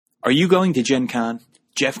Are you going to Gen Con?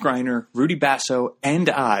 Jeff Greiner, Rudy Basso, and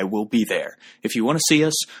I will be there. If you want to see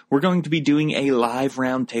us, we're going to be doing a live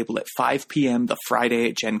roundtable at 5 p.m. the Friday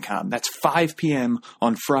at Gen Con. That's 5 p.m.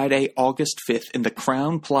 on Friday, August 5th in the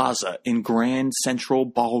Crown Plaza in Grand Central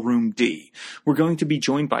Ballroom D. We're going to be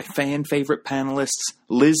joined by fan favorite panelists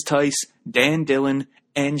Liz Tice, Dan Dillon,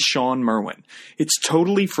 and Sean Merwin. It's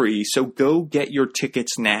totally free, so go get your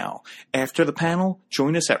tickets now. After the panel,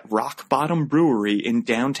 join us at Rock Bottom Brewery in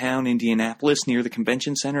downtown Indianapolis near the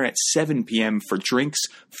Convention Center at 7 p.m. for drinks,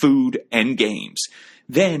 food, and games.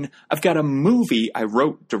 Then, I've got a movie I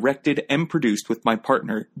wrote, directed, and produced with my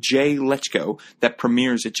partner, Jay Lechko, that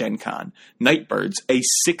premieres at Gen Con. Nightbirds, a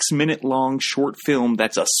 6-minute-long short film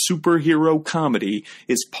that's a superhero comedy,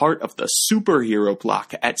 is part of the Superhero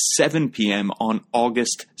Block at 7 p.m. on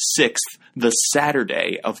August 6th, the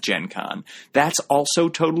Saturday of Gen Con. That's also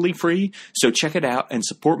totally free, so check it out and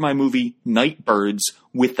support my movie, Nightbirds,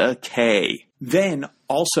 with a K. Then,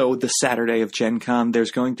 also the Saturday of Gen Con,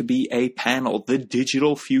 there's going to be a panel, The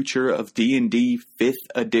Digital Future of D&D 5th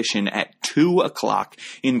Edition at 2 o'clock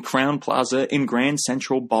in Crown Plaza in Grand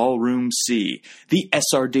Central Ballroom C. The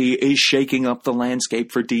SRD is shaking up the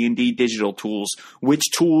landscape for D&D digital tools. Which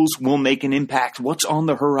tools will make an impact? What's on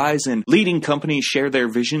the horizon? Leading companies share their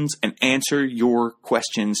visions and answer your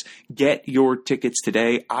questions. Get your tickets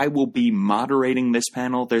today. I will be moderating this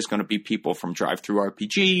panel. There's going to be people from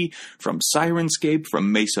DriveThruRPG, from Sirenscape, from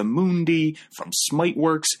Mesa Mundi, from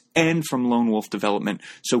Smiteworks, and from Lone Wolf Development.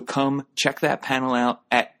 So come check that panel out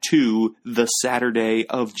at 2 the Saturday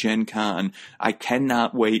of Gen Con. I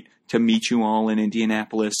cannot wait to meet you all in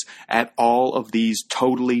Indianapolis at all of these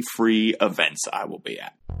totally free events I will be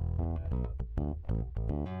at.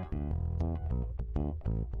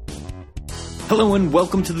 Hello and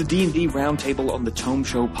welcome to the D&D Roundtable on the Tome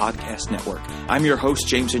Show Podcast Network. I'm your host,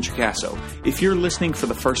 James Introcaso. If you're listening for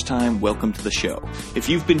the first time, welcome to the show. If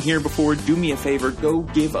you've been here before, do me a favor, go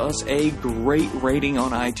give us a great rating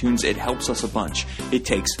on iTunes. It helps us a bunch. It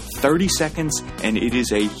takes 30 seconds, and it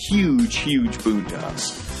is a huge, huge boon to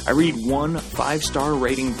us. I read one 5-star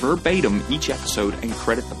rating verbatim each episode and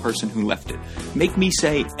credit the person who left it. Make me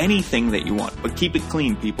say anything that you want, but keep it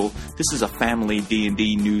clean, people. This is a family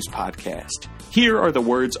D&D news podcast. Here are the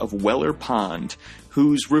words of Weller Pond,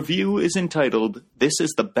 whose review is entitled, "This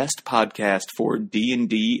is the best podcast for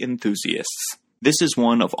D&D enthusiasts." This is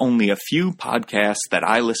one of only a few podcasts that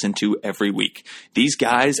I listen to every week. These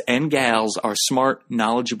guys and gals are smart,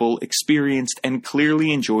 knowledgeable, experienced, and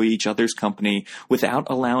clearly enjoy each other's company without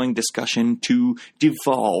allowing discussion to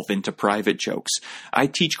devolve into private jokes. I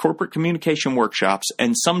teach corporate communication workshops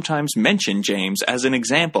and sometimes mention James as an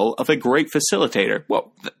example of a great facilitator.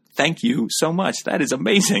 Well, thank you so much. That is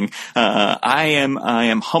amazing. I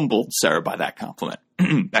am humbled, sir, by that compliment.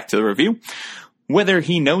 Back to the review. Whether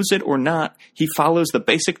he knows it or not, he follows the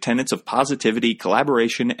basic tenets of positivity,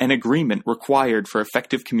 collaboration, and agreement required for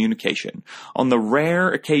effective communication. On the rare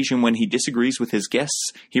occasion when he disagrees with his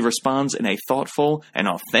guests, he responds in a thoughtful and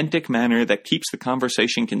authentic manner that keeps the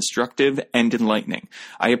conversation constructive and enlightening.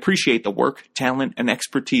 I appreciate the work, talent, and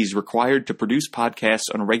expertise required to produce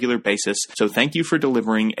podcasts on a regular basis, so thank you for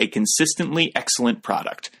delivering a consistently excellent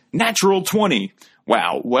product. Natural 20!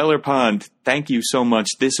 Wow, Weller Pond, thank you so much.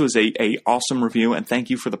 This was a awesome review, and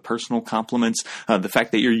thank you for the personal compliments. The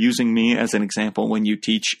fact that you're using me as an example when you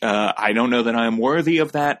teach, I don't know that I am worthy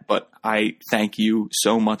of that, but I thank you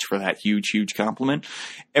so much for that huge, huge compliment.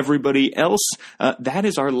 Everybody else, that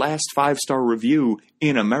is our last 5-star review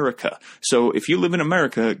in America. So if you live in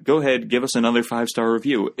America, go ahead, give us another 5-star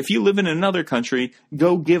review. If you live in another country,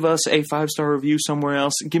 go give us a 5-star review somewhere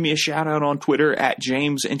else. Give me a shout out on Twitter at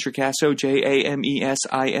James Introcaso, JamesIntrocaso,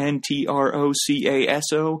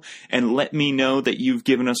 and let me know that you've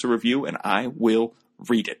given us a review, and I will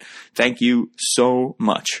read it. Thank you so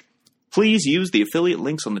much. Please use the affiliate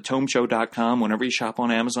links on thetomeshow.com whenever you shop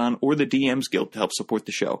on Amazon or the DMs Guild to help support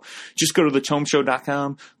the show. Just go to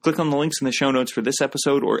thetomeshow.com, click on the links in the show notes for this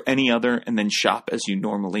episode or any other, and then shop as you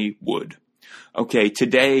normally would. Okay,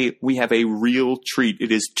 today we have a real treat. It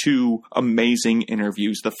is 2 amazing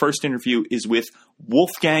interviews. The first interview is with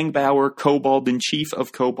Wolfgang Bauer, Kobold-in-Chief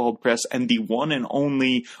of Kobold Press, and the one and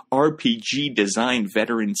only RPG design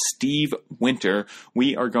veteran Steve Winter.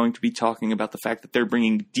 We are going to be talking about the fact that they're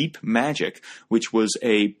bringing Deep Magic, which was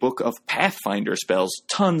a book of Pathfinder spells,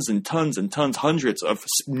 tons and tons and tons, hundreds of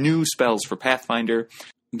new spells for Pathfinder,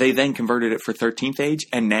 They then converted it for 13th Age,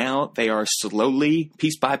 and now they are slowly,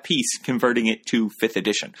 piece by piece, converting it to 5th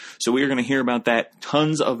edition. So we are going to hear about that.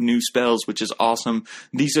 Tons of new spells, which is awesome.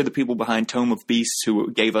 These are the people behind Tome of Beasts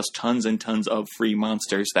who gave us tons and tons of free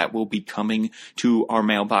monsters that will be coming to our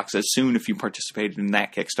mailboxes soon if you participated in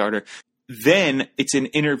that Kickstarter. Then it's an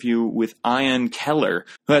interview with Ian Keller,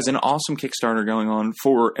 who has an awesome Kickstarter going on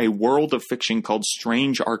for a world of fiction called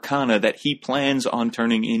Strange Arcana that he plans on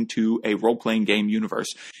turning into a role-playing game universe.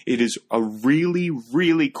 It is a really,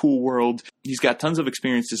 really cool world. He's got tons of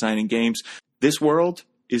experience designing games. This world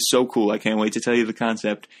is so cool. I can't wait to tell you the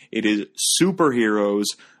concept. It is superheroes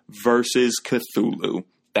versus Cthulhu.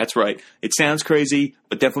 That's right. It sounds crazy,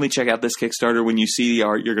 but definitely check out this Kickstarter. When you see the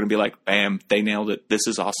art, you're going to be like, bam, they nailed it. This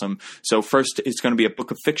is awesome. So first, it's going to be a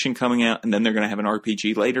book of fiction coming out, and then they're going to have an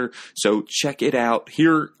RPG later. So check it out.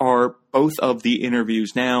 Here are both of the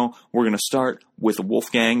interviews now. We're going to start with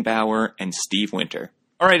Wolfgang Baur and Steve Winter.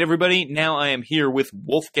 All right, everybody. Now I am here with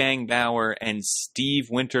Wolfgang Baur and Steve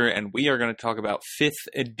Winter, and we are going to talk about 5th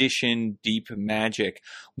edition Deep Magic.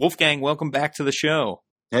 Wolfgang, welcome back to the show.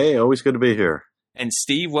 Hey, always good to be here. And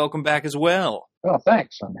Steve, welcome back as well. Oh,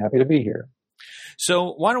 thanks. I'm happy to be here.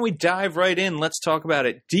 So why don't we dive right in? Let's talk about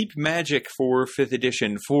it. Deep Magic for 5th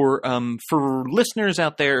edition. For listeners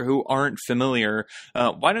out there who aren't familiar,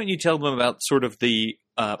 why don't you tell them about sort of the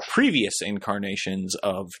previous incarnations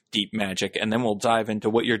of Deep Magic, and then we'll dive into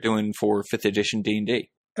what you're doing for 5th edition D&D.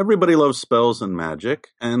 Everybody loves spells and magic,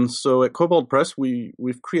 and so at Kobold Press,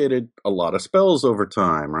 we've created a lot of spells over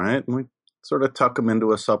time, right? And we sort of tuck them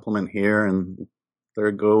into a supplement here, and there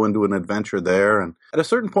go into an adventure there. And at a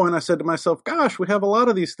certain point, I said to myself, gosh, we have a lot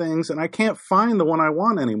of these things, and I can't find the one I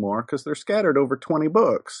want anymore because they're scattered over 20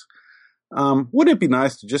 books. Would it be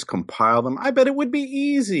nice to just compile them? I bet it would be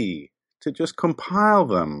easy to just compile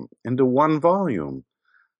them into one volume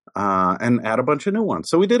and add a bunch of new ones.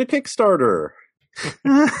 So we did a Kickstarter.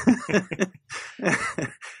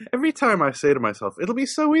 Every time I say to myself, it'll be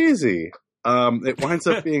so easy, it winds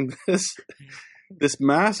up being this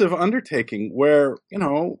massive undertaking where,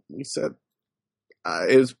 we said,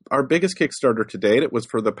 it was our biggest Kickstarter to date. It was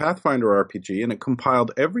for the Pathfinder RPG, and it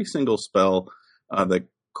compiled every single spell that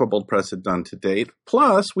Kobold Press had done to date.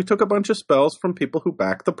 Plus, we took a bunch of spells from people who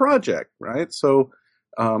backed the project, right? So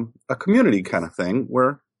a community kind of thing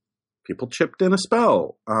where people chipped in a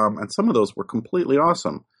spell, and some of those were completely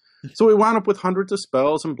awesome. So we wound up with hundreds of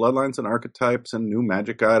spells and bloodlines and archetypes and new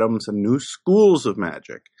magic items and new schools of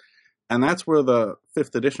magic. And that's where the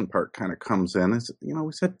 5th edition part kind of comes in.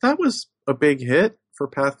 We said that was a big hit for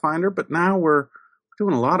Pathfinder, but now we're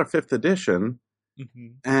doing a lot of 5th edition. Mm-hmm.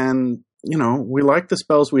 And, we like the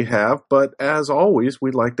spells we have, but as always,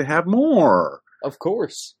 we'd like to have more. Of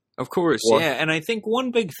course. Of course, yeah. And I think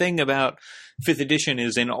one big thing about 5th edition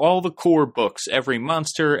is in all the core books, every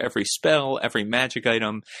monster, every spell, every magic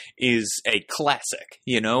item is a classic,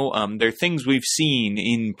 They're things we've seen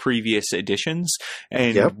in previous editions.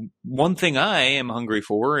 And one thing I am hungry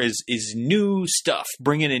for is new stuff,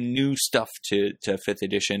 bringing in new stuff to 5th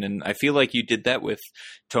edition. And I feel like you did that with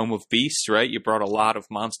Tome of Beasts, right? You brought a lot of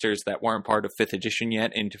monsters that weren't part of 5th edition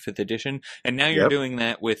yet into 5th edition. And now you're doing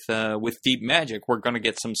that with Deep Magic. We're going to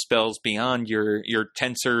get some spells beyond your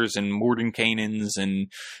tensors and Mordenkainens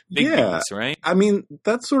and big things, right? I mean,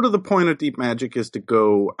 that's sort of the point of Deep Magic, is to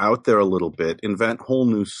go out there a little bit, invent whole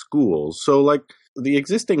new schools. So like the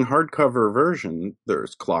existing hardcover version,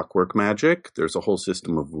 there's clockwork magic, there's a whole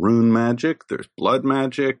system of rune magic, there's blood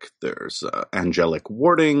magic, there's angelic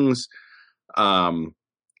wardings,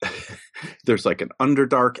 there's like an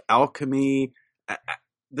Underdark alchemy.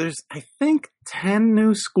 There's, I think, 10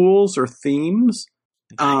 new schools or themes.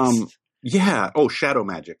 Nice. Shadow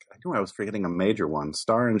magic. I knew I was forgetting a major one.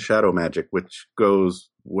 Star and Shadow Magic, which goes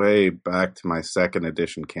way back to my 2nd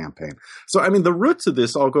edition campaign. So, I mean, the roots of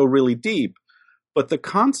this all go really deep, but the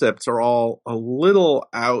concepts are all a little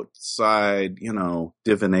outside,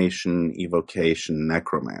 divination, evocation,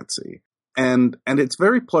 necromancy. And it's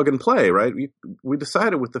very plug and play, right? We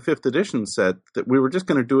decided with the 5th edition set that we were just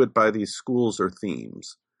going to do it by these schools or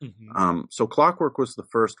themes. Mm-hmm. So Clockwork was the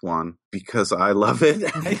first one because I love it,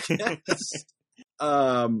 I guess.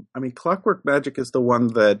 Clockwork magic is the one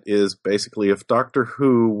that is basically, if Doctor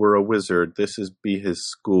Who were a wizard, this is be his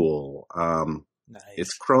school. Nice.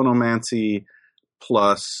 It's chronomancy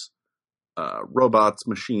plus robots,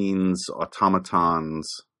 machines, automatons.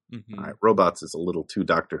 Mm-hmm. All right, robots is a little too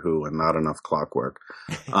Doctor Who and not enough Clockwork.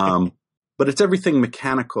 But it's everything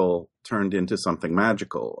mechanical turned into something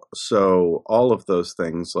magical. So all of those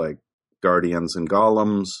things like guardians and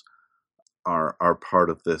golems are part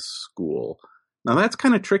of this school. Now that's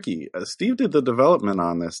kind of tricky. Steve did the development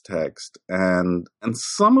on this text, and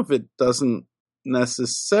some of it doesn't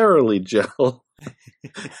necessarily gel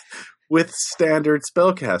with standard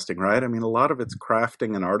spellcasting, right? I mean, a lot of it's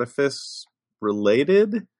crafting and artifice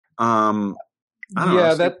related. I don't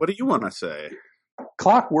know, Steve, what do you want to say?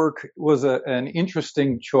 Clockwork was an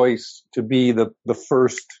interesting choice to be the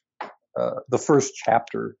first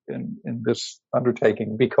chapter in this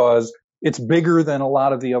undertaking, because it's bigger than a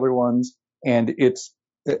lot of the other ones, and it's,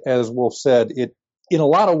 as Wolf said, it in a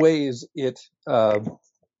lot of ways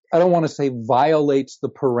I don't want to say violates the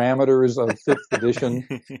parameters of 5th edition,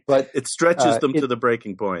 but it stretches them to the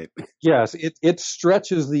breaking point. Yes, it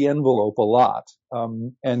stretches the envelope a lot,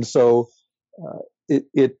 and so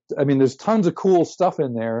I mean, there's tons of cool stuff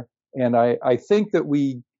in there, and I think that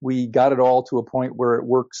we got it all to a point where it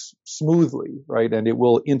works smoothly, right? And it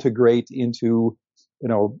will integrate into,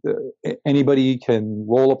 anybody can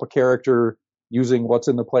roll up a character using what's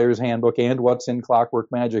in the player's handbook and what's in Clockwork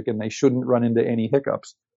Magic, and they shouldn't run into any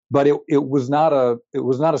hiccups. But it was not a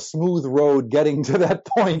smooth road getting to that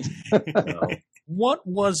point. No. What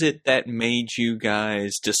was it that made you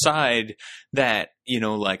guys decide that,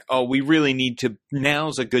 we really need to,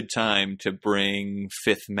 now's a good time to bring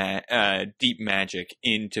Deep Magic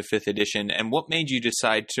into 5th edition? And what made you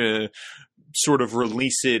decide to sort of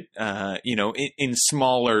release it, in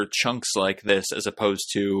smaller chunks like this, as opposed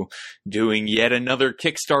to doing yet another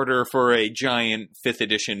Kickstarter for a giant 5th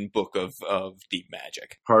edition book of Deep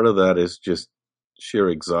Magic? Part of that is just sheer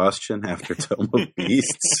exhaustion after Tome of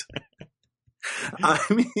Beasts. I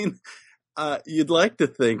mean, you'd like to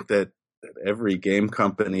think that every game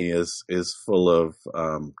company is full of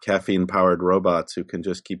caffeine-powered robots who can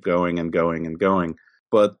just keep going and going and going.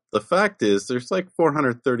 But the fact is, there's like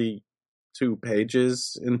 432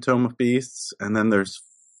 pages in Tome of Beasts, and then there's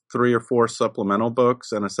 3 or 4 supplemental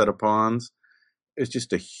books and a set of pawns. It's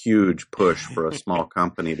just a huge push for a small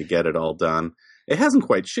company to get it all done. It hasn't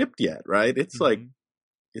quite shipped yet, right? It's like,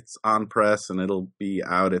 it's on press and it'll be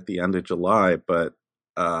out at the end of July, but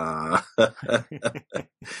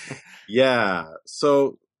yeah.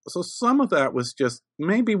 So some of that was just,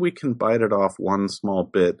 maybe we can bite it off one small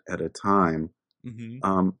bit at a time.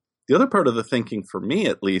 Mm-hmm. The other part of the thinking, for me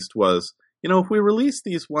at least, was, if we release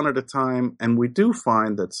these one at a time, and we do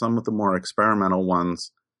find that some of the more experimental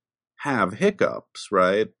ones have hiccups,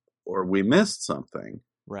 right? Or we missed something.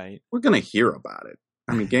 Right. We're going to hear about it.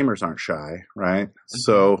 I mean, gamers aren't shy, right?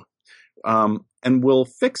 So, and we'll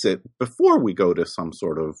fix it before we go to some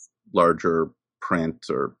sort of larger print,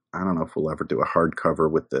 or I don't know if we'll ever do a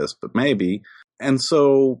hardcover with this, but maybe. And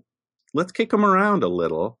so let's kick them around a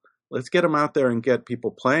little. Let's get them out there and get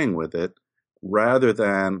people playing with it, rather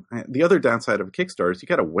than, the other downside of a Kickstarter is you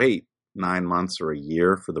got to wait 9 months or a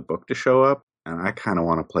year for the book to show up. And I kind of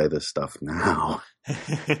want to play this stuff now.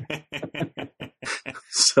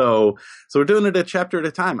 So we're doing it a chapter at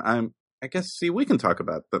a time. I guess, we can talk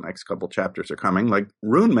about the next couple chapters are coming. Like,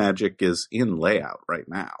 Rune Magic is in layout right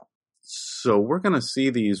now. So we're going to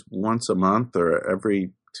see these once a month or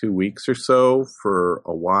every 2 weeks or so for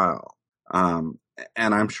a while. And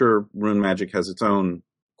I'm sure Rune Magic has its own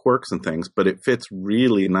quirks and things, but it fits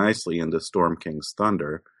really nicely into Storm King's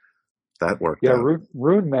Thunder. That worked out.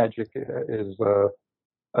 Rune Magic is,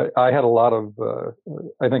 I had a lot of,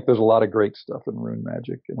 I think there's a lot of great stuff in Rune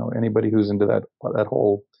Magic. Anybody who's into that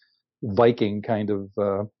whole Viking kind of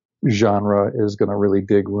genre is going to really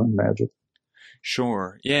dig Rune Magic.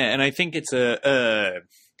 Sure. Yeah, and I think it's a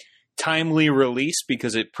timely release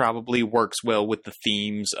because it probably works well with the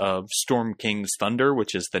themes of Storm King's Thunder,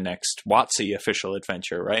 which is the next WotC official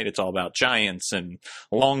adventure, right? It's all about giants and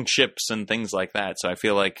long ships and things like that. So I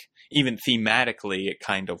feel like even thematically, it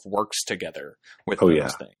kind of works together with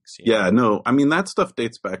those things. Yeah, no, I mean, that stuff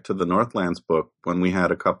dates back to the Northlands book, when we had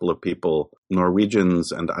a couple of people,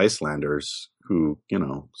 Norwegians and Icelanders, who,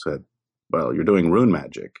 said, well, you're doing Rune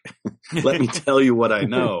Magic. Let me tell you what I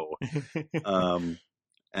know.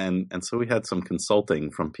 And so we had some consulting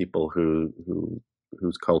from people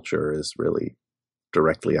whose culture is really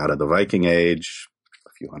directly out of the Viking Age,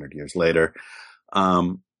 a few hundred years later.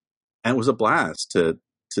 And it was a blast to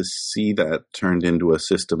see that turned into a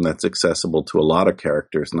system that's accessible to a lot of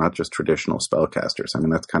characters, not just traditional spellcasters. I mean,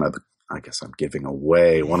 that's kind of, I guess I'm giving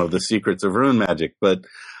away one of the secrets of Rune Magic, but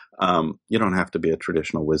you don't have to be a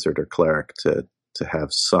traditional wizard or cleric to have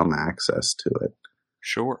some access to it.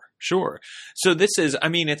 Sure. Sure. So this is, I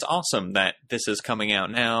mean, it's awesome that this is coming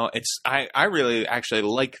out now. I really actually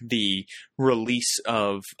like the release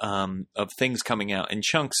of things coming out in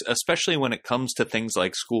chunks, especially when it comes to things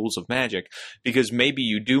like Schools of Magic, because maybe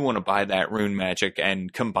you do want to buy that Rune Magic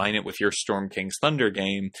and combine it with your Storm King's Thunder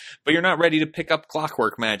game, but you're not ready to pick up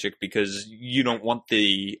Clockwork Magic because you don't want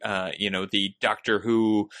the, the Doctor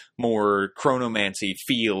Who more chronomancy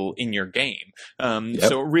feel in your game.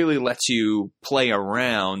 So it really lets you play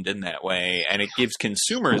around in that way, and it gives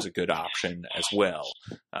consumers a good option as well.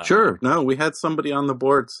 Sure. No, we had somebody on the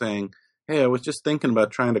board saying, hey, I was just thinking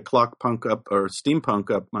about trying to clockpunk up or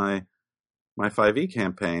steampunk up my 5e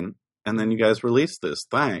campaign, and then you guys released this.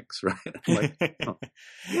 Thanks, right? I'm like, oh.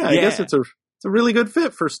 Yeah, I guess it's a really good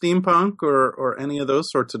fit for steampunk or any of those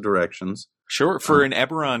sorts of directions. Sure, for an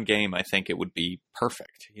Eberron game, I think it would be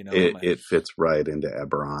perfect. It fits right into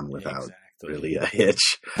Eberron without really a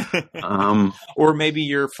hitch. Or maybe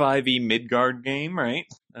your 5e Midgard game, right?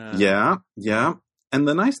 Yeah. And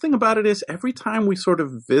the nice thing about it is every time we sort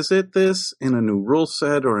of visit this in a new rule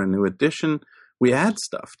set or a new edition, we add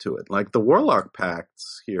stuff to it. Like the Warlock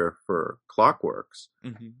Pacts here for Clockworks.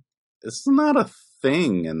 Mm-hmm. It's not a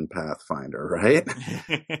thing in Pathfinder, right?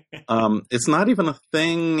 It's not even a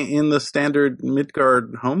thing in the standard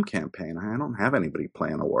Midgard home campaign. I don't have anybody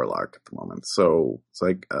playing a Warlock at the moment. So it's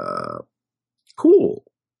like, cool.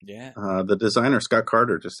 Yeah. The designer, Scott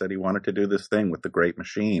Carter, just said he wanted to do this thing with the Great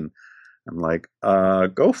Machine. I'm like,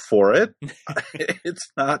 go for it.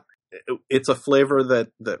 It's a flavor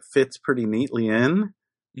that fits pretty neatly in.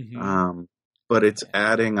 Mm-hmm. But it's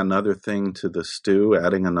adding another thing to the stew,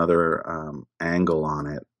 adding another angle on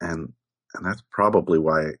it. And that's probably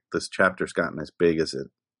why this chapter's gotten as big as it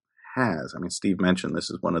has. I mean, Steve mentioned this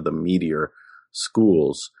is one of the meteor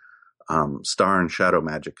schools. Star and Shadow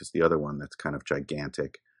Magic is the other one that's kind of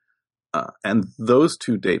gigantic. And those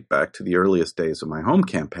two date back to the earliest days of my home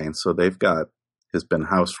campaign. So they've has been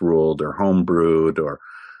house ruled or home brewed or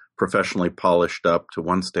professionally polished up to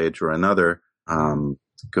one stage or another,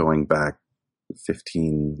 going back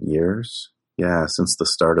 15 years. Yeah, since the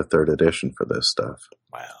start of 3rd edition for this stuff.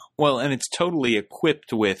 Wow. Well, and it's totally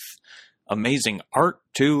equipped with amazing art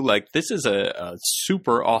too. Like this is a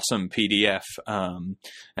super awesome PDF, and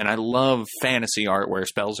I love fantasy art where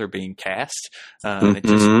spells are being cast. And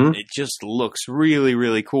it just looks really,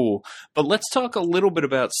 really cool. But let's talk a little bit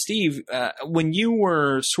about Steve. When you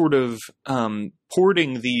were sort of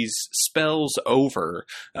porting these spells over,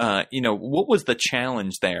 what was the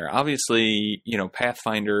challenge there? Obviously,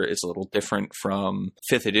 Pathfinder is a little different from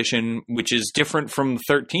 5th edition, which is different from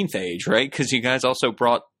 13th Age, right? Because you guys also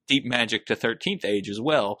brought Deep Magic to 13th Age as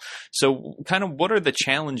well. So kind of what are the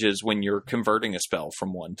challenges when you're converting a spell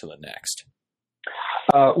from one to the next?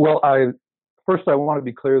 Well, I want to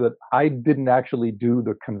be clear that I didn't actually do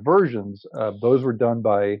the conversions. Those were done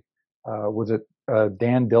by, was it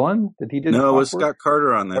Dan Dillon? Did he do No, it was Scott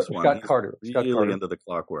Carter on this one. Scott Carter. Really into the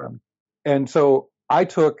Clockwork. And so I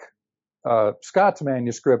took Scott's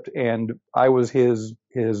manuscript and I was his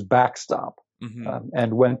backstop. Mm-hmm.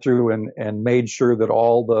 And went through and made sure that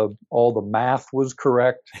all the math was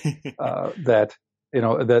correct, that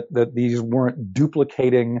these weren't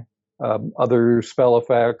duplicating other spell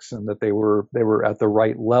effects, and that they were at the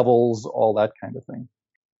right levels, all that kind of thing.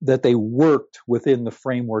 That they worked within the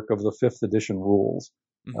framework of the 5th edition rules,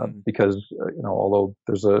 because although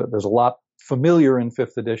there's a lot familiar in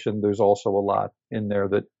 5th edition, there's also a lot in there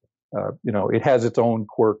that it has its own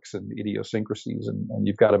quirks and idiosyncrasies, and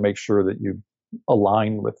you've got to make sure that you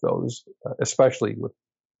align with those, especially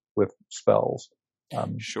with spells.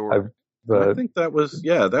 Sure. I think that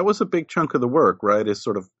was a big chunk of the work, right? Is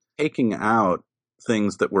sort of taking out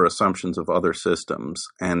things that were assumptions of other systems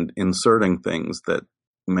and inserting things that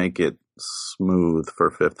make it smooth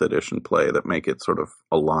for 5th edition play, that make it sort of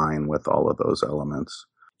align with all of those elements.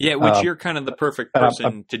 Yeah, which you're kind of the perfect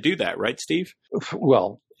person to do that, right, Steve?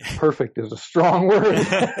 Well, perfect is a strong word.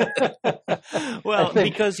 Well,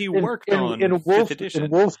 because you worked on 5th edition.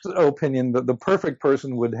 In Wolf's opinion, the perfect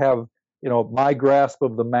person would have, my grasp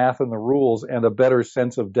of the math and the rules and a better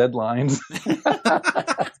sense of deadlines.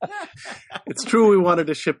 It's true we wanted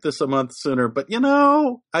to ship this a month sooner, but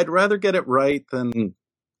I'd rather get it right than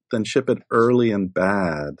ship it early and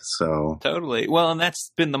bad. So totally. Well, and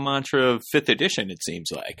that's been the mantra of 5th edition, it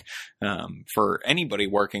seems like, for anybody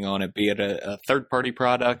working on it, be it a third-party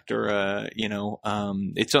product or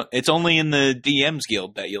it's only in the DMs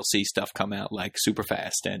Guild that you'll see stuff come out like super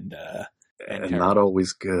fast and not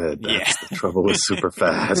always good. That's the trouble with super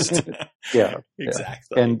fast. Yeah,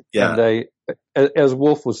 exactly. And as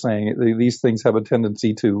Wolf was saying, these things have a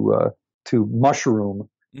tendency to mushroom.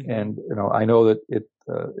 And I know that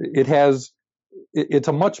it's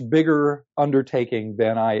a much bigger undertaking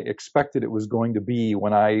than I expected it was going to be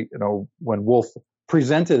when Wolf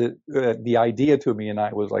presented the idea to me, and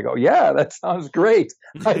I was like, oh yeah, that sounds great.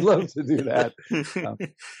 I'd love to do that.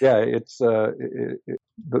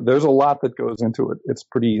 There's a lot that goes into it. It's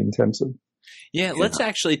pretty intensive. Yeah, let's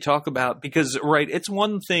actually talk about, because, right, it's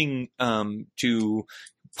one thing to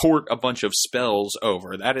port a bunch of spells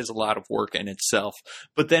over. That is a lot of work in itself.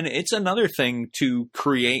 But then it's another thing to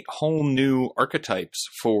create whole new archetypes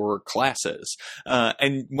for classes.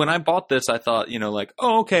 And when I bought this, I thought,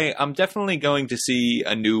 okay, I'm definitely going to see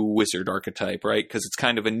a new wizard archetype, right? Because it's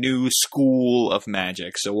kind of a new school of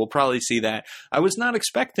magic. So we'll probably see that. I was not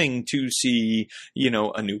expecting to see,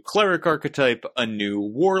 a new cleric archetype, a new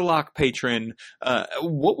warlock patron.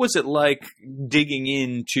 What was it like digging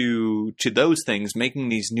into those things, making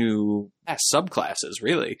these new subclasses,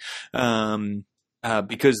 really?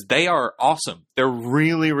 Because they are awesome. They're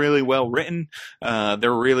really, really well written.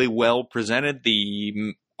 They're really well presented.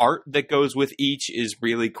 The art that goes with each is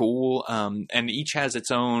really cool. And each has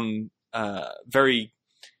its own very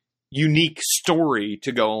unique story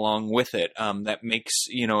to go along with it. That makes,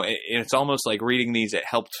 it's almost like reading these, it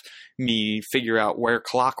helped me figure out where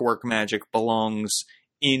clockwork magic belongs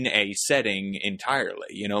in a setting entirely,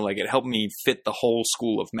 it helped me fit the whole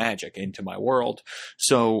school of magic into my world.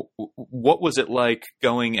 So what was it like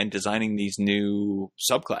going and designing these new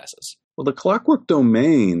subclasses? Well, the clockwork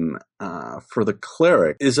domain for the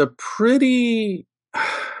cleric is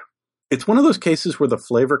it's one of those cases where the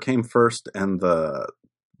flavor came first and the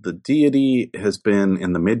deity has been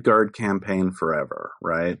in the Midgard campaign forever,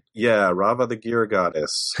 right? Yeah, Rava the gear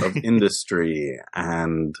goddess of industry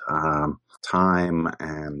and time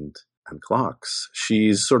and clocks.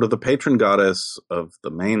 She's sort of the patron goddess of the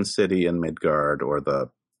main city in Midgard, or the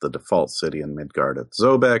default city in Midgard at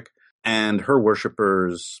Zobek, and her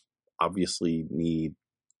worshippers obviously need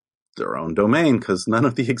their own domain because none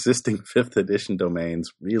of the existing 5th edition domains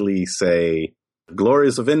really say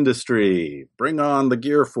glories of industry, bring on the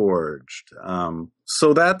gear forged.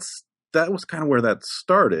 So that was kind of where that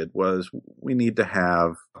started, was we need to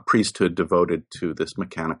have a priesthood devoted to this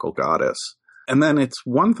mechanical goddess. And then it's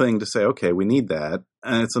one thing to say, okay, we need that.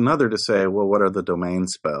 And it's another to say, well, what are the domain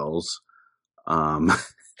spells? And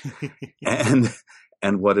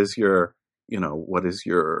what is your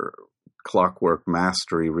clockwork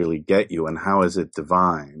mastery really get you, and how is it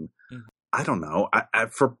divine? Mm-hmm. I don't know.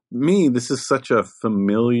 For me, this is such a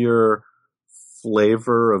familiar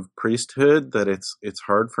flavor of priesthood that it's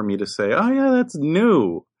hard for me to say, oh yeah, that's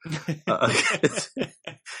new. Because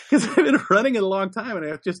I've been running it a long time,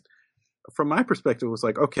 and from my perspective, it was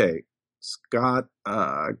like, okay, Scott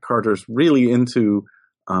Carter's really into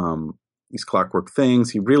these clockwork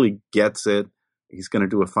things. He really gets it. He's going to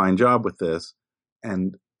do a fine job with this.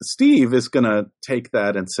 And Steve is going to take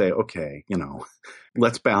that and say, okay,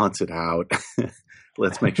 let's balance it out.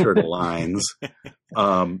 Let's make sure it aligns.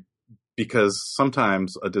 Because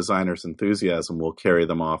sometimes a designer's enthusiasm will carry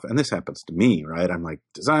them off. And this happens to me, right? I'm like,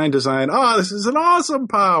 design. Oh, this is an awesome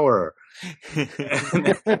power.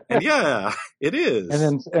 and yeah, it is.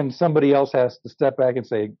 And somebody else has to step back and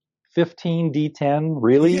say, 15 D10,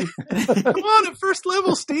 really? Yeah. Come on, at first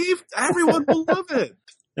level, Steve. Everyone will love it.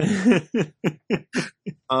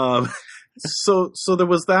 So there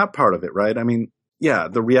was that part of it, right? I mean, yeah,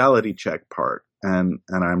 the reality check part. And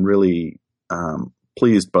I'm really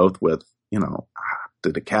pleased both with,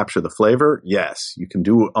 did it capture the flavor? Yes. You can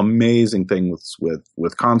do amazing things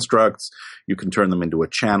with constructs. You can turn them into a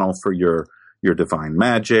channel for your divine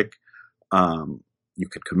magic. You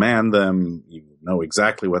could command them. You know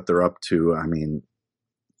exactly what they're up to. I mean,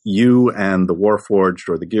 you and the Warforged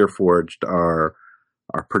or the Gearforged are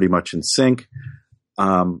pretty much in sync.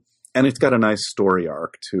 And it's got a nice story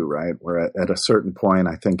arc too, right? Where at a certain point,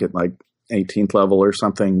 I think at like 18th level or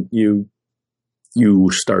something, you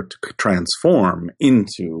start to transform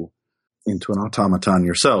into an automaton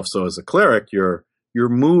yourself. So as a cleric, you're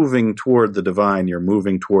moving toward the divine, you're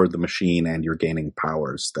moving toward the machine, and you're gaining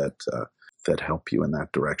powers that help you in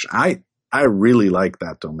that direction. I really like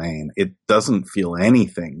that domain. It doesn't feel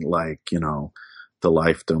anything like, the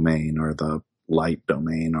life domain or the light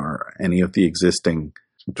domain or any of the existing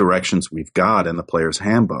directions we've got in the player's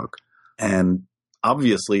handbook. And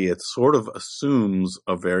obviously it sort of assumes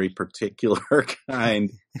a very particular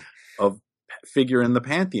kind of figure in the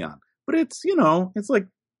pantheon. But it's, it's like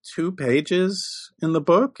 2 pages in the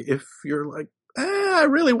book. If you're like, I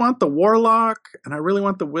really want the warlock and I really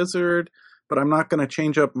want the wizard, but I'm not going to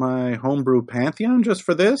change up my homebrew pantheon just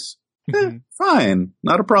for this. Fine,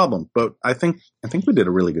 not a problem. But I think we did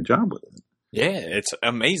a really good job with it. Yeah, it's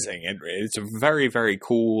amazing. It's a very, very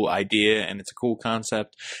cool idea, and it's a cool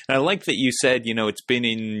concept. And I like that you said, it's been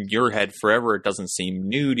in your head forever. It doesn't seem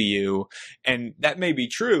new to you. And that may be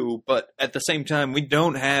true, but at the same time, we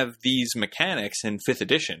don't have these mechanics in 5th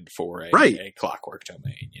edition for a clockwork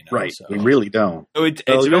domain. Right, so, we really don't. So it's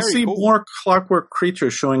you'll see cool. more clockwork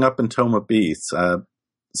creatures showing up in Tome of Beasts.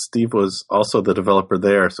 Steve was also the developer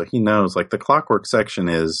there, so he knows, the clockwork section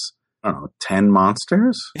is, I don't know, 10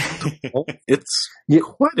 monsters? It's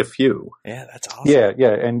quite a few. Yeah, that's awesome.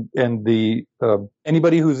 Yeah, and the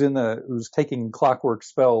anybody who's taking clockwork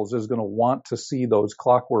spells is going to want to see those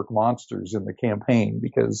clockwork monsters in the campaign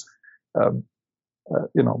because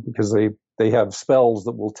because they have spells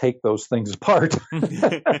that will take those things apart,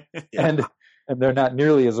 and they're not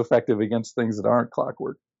nearly as effective against things that aren't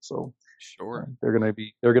clockwork. So sure, they're going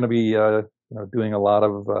to be doing a lot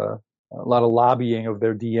of lobbying of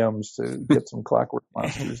their DMs to get some clockwork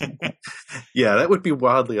monsters. Yeah, that would be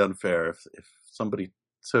wildly unfair if somebody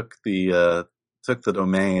took the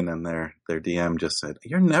domain and their DM just said,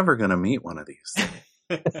 "You're never going to meet one of these things."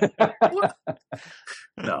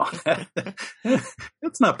 No,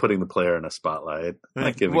 it's not putting the player in a spotlight.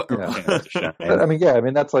 Not giving a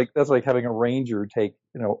shine. That's like having a ranger take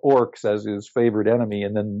orcs as his favorite enemy,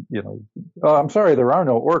 and then oh, I'm sorry, there are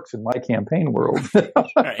no orcs in my campaign world.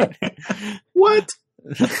 Right. What?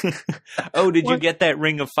 Oh, did you get that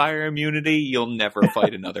ring of fire immunity? You'll never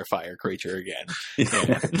fight another fire creature again.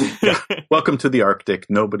 Yeah. Welcome to the Arctic.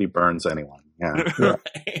 Nobody burns anyone. Yeah.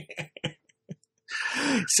 Right.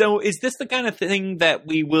 So is this the kind of thing that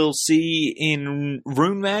we will see in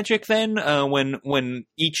Rune Magic then? When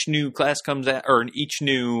each new class comes out, or each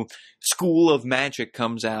new school of magic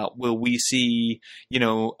comes out, will we see,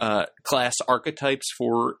 class archetypes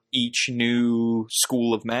for each new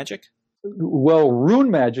school of magic? Well,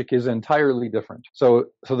 Rune Magic is entirely different. So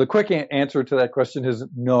the quick answer to that question is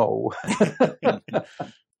no.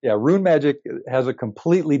 Yeah, Rune Magic has a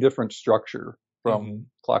completely different structure from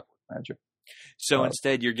Clockwork Magic. So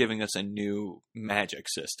instead, you're giving us a new magic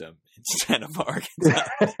system instead of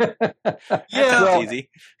archetypes. Yeah, easy.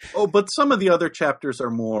 Oh, but some of the other chapters are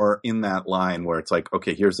more in that line where it's like,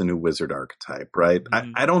 okay, here's a new wizard archetype, right?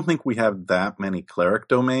 Mm-hmm. I don't think we have that many cleric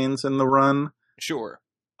domains in the run. Sure.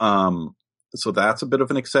 So that's a bit of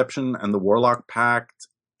an exception. And the Warlock Pact,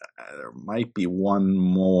 there might be one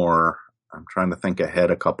more. I'm trying to think ahead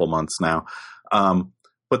a couple months now.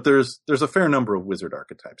 But there's a fair number of wizard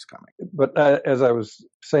archetypes coming. But as I was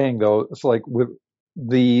saying, though, it's like with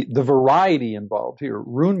the variety involved here.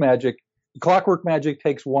 Rune Magic, Clockwork Magic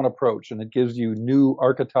takes one approach, and it gives you new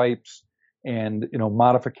archetypes and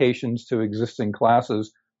modifications to existing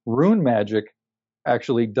classes. Rune Magic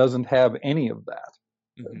actually doesn't have any of that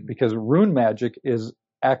because Rune Magic is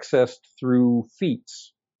accessed through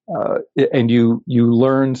feats. And you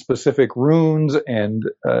learn specific runes, and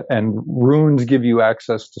runes give you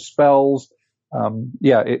access to spells.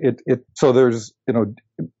 So there's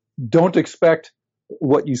don't expect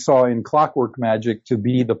what you saw in Clockwork Magic to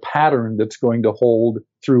be the pattern that's going to hold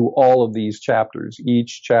through all of these chapters.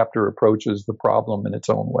 Each chapter approaches the problem in its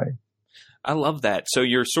own way. I love that. So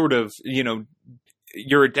you're sort of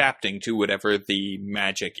you're adapting to whatever the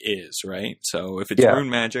magic is, right? So if it's Rune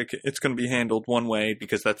Magic, it's going to be handled one way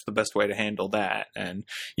because that's the best way to handle that. And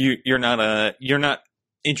you're not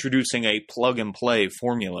introducing a plug and play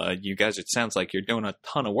formula. You guys, it sounds like you're doing a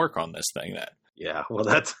ton of work on this thing. Yeah, well,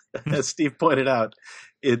 that's as Steve pointed out.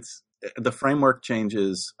 It's the framework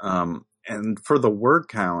changes, and for the word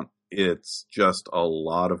count, it's just a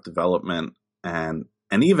lot of development. And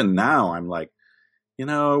even now, I'm like,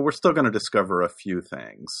 we're still going to discover a few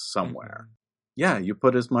things somewhere. Yeah, you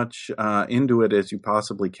put as much into it as you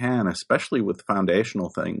possibly can, especially with foundational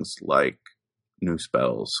things like new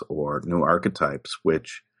spells or new archetypes,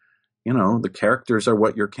 which, the characters are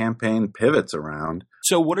what your campaign pivots around.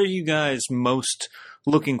 So what are you guys most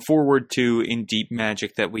looking forward to in Deep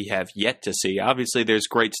Magic that we have yet to see? Obviously, there's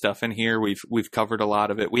great stuff in here. We've covered a lot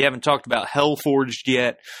of it. We haven't talked about Hellforged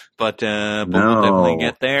yet, but we'll definitely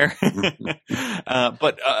get there.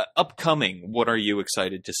 But upcoming, what are you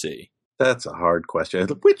excited to see? That's a hard question.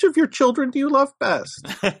 Which of your children do you love best?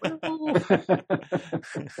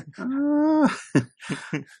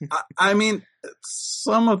 I mean,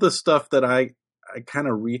 some of the stuff that I kind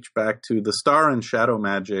of reach back to, the Star and Shadow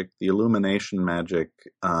magic, the Illumination magic,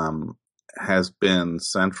 has been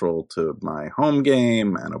central to my home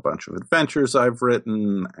game and a bunch of adventures I've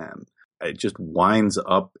written, and it just winds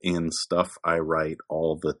up in stuff I write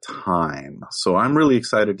all the time. So I'm really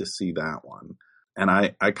excited to see that one. And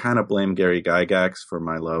I kind of blame Gary Gygax for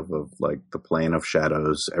my love of like the Plane of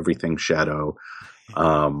Shadows, everything Shadow.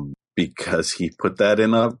 because he put that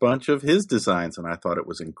in a bunch of his designs, and I thought it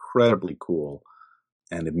was incredibly cool.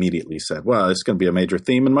 And immediately said, well, it's going to be a major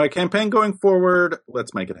theme in my campaign going forward.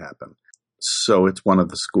 Let's make it happen. So it's one of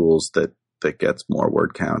the schools that gets more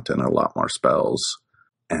word count and a lot more spells,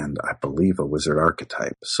 and I believe a wizard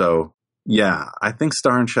archetype. So yeah, I think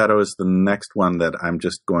Star and Shadow is the next one that I'm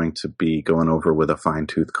just going to be going over with a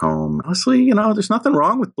fine-tooth comb. Honestly, there's nothing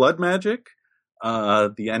wrong with blood magic.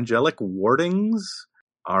 The angelic wardings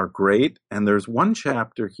are great, and there's one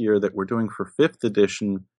chapter here that we're doing for 5th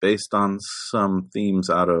edition based on some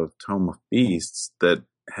themes out of Tome of Beasts that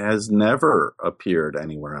has never appeared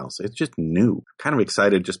anywhere else. It's just new. Kind of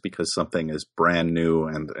excited just because something is brand new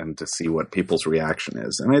and to see what people's reaction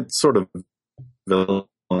is. And it's sort of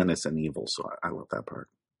villainous and evil, so I love that part.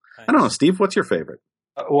 Nice. I don't know, Steve, what's your favorite?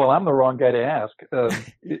 Well, I'm the wrong guy to ask.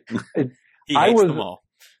 He hates them all.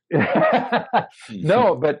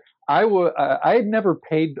 No, but I had never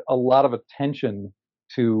paid a lot of attention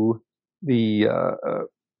to the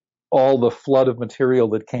all the flood of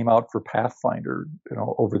material that came out for Pathfinder,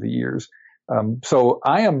 over the years. So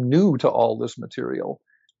I am new to all this material.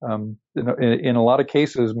 In a lot of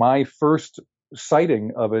cases, my first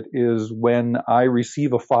sighting of it is when I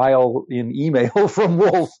receive a file in email from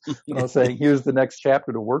Wolf, saying, "Here's the next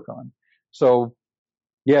chapter to work on." So,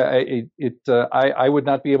 yeah, I would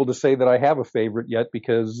not be able to say that I have a favorite yet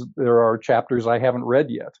because there are chapters I haven't read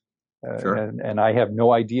yet. Sure. And I have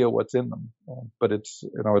no idea what's in them. But it's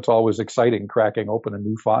always exciting cracking open a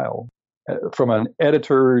new file. From an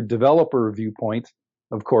editor-developer viewpoint,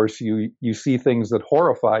 of course, you see things that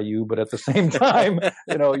horrify you, but at the same time,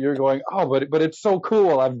 you're going, oh, but it's so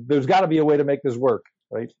cool. There's got to be a way to make this work,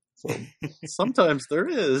 right? So. Sometimes there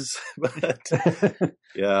is, but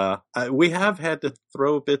yeah, we have had to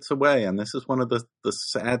throw bits away, and this is one of the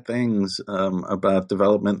sad things about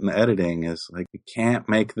development and editing is like you can't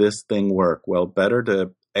make this thing work. Well, better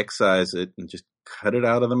to excise it and just cut it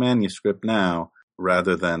out of the manuscript now,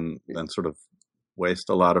 rather than sort of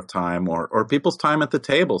waste a lot of time or people's time at the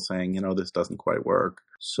table saying, this doesn't quite work.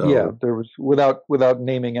 So yeah, there was without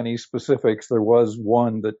naming any specifics, there was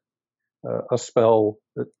one that. A spell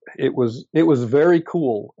that it was very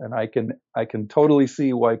cool, and I can totally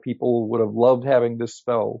see why people would have loved having this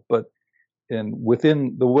spell, but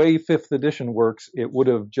within the way 5th edition works, it would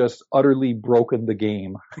have just utterly broken the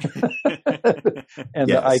game. And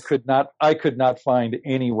yes. I could not find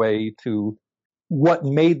any way to what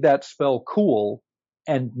made that spell cool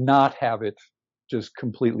and not have it just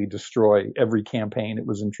completely destroy every campaign it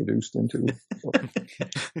was introduced into. So.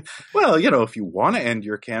 Well, if you want to end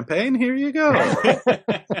your campaign, here you go.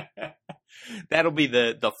 That'll be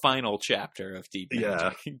the final chapter of Deep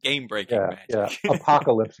Magic. Yeah. Game-breaking magic. Yeah.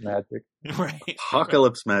 Apocalypse magic. Right.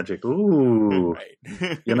 Apocalypse magic. Ooh. Right.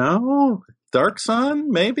 Dark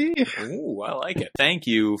Sun, maybe? Ooh, I like it. Thank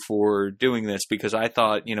you for doing this because I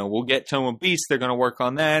thought, we'll get Tome of Beasts. They're going to work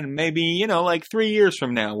on that. And maybe, like 3 years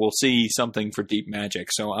from now, we'll see something for Deep Magic.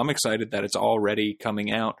 So I'm excited that it's already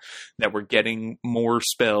coming out, that we're getting more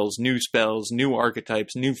spells, new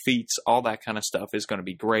archetypes, new feats, all that kind of stuff is going to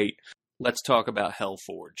be great. Let's talk about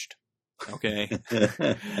Hellforged. Okay.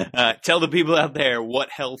 Tell the people out there what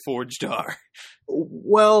Hellforged are.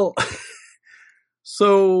 Well,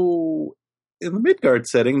 so in the Midgard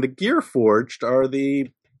setting, the Gearforged are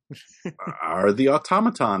the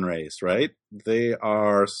automaton race, right? They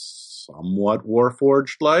are somewhat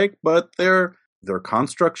Warforged-like, but they're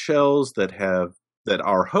construct shells that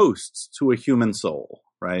are hosts to a human soul,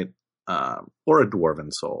 right? Or a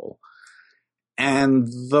dwarven soul. And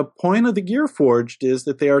the point of the Gearforged is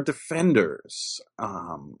that they are defenders.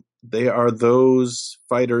 They are those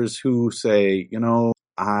fighters who say,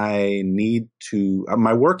 I need to,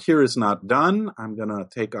 my work here is not done. I'm going to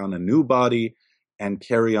take on a new body and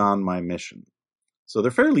carry on my mission. So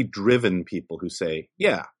they're fairly driven people who say,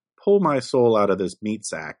 yeah, pull my soul out of this meat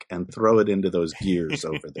sack and throw it into those gears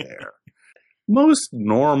over there. Most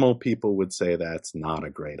normal people would say that's not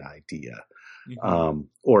a great idea. Mm-hmm.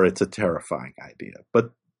 Or it's a terrifying idea.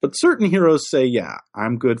 But certain heroes say, yeah,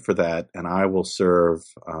 I'm good for that, and I will serve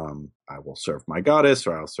my goddess,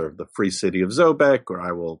 or I'll serve the free city of Zobek, or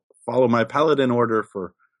I will follow my paladin order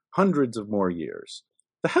for hundreds of more years.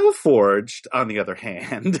 The Hellforged, on the other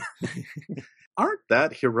hand, aren't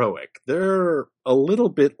that heroic. They're a little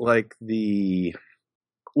bit like the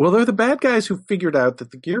Well, they're the bad guys who figured out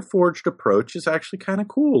that the Gearforged approach is actually kind of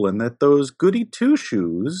cool, and that those goody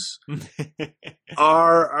two-shoes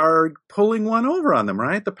are pulling one over on them,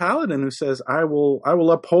 right? The paladin who says, I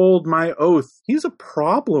will uphold my oath. He's a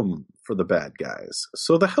problem for the bad guys.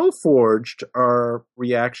 So the Hellforged are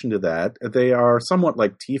reaction to that. They are somewhat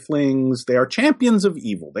like tieflings. They are champions of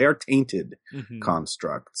evil. They are tainted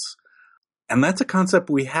constructs. And that's a concept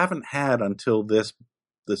we haven't had until this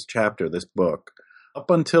chapter, this book. Up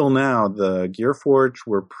until now, the Gearforged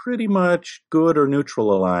were pretty much good or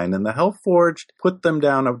neutral aligned, and the Hellforged put them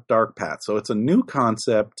down a dark path. So it's a new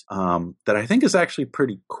concept that I think is actually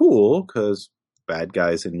pretty cool, because bad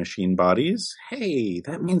guys in machine bodies, hey,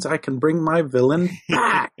 that means I can bring my villain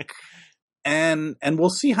back. and we'll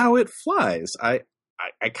see how it flies. I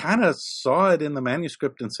kind of saw it in the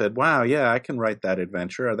manuscript and said, wow, yeah, I can write that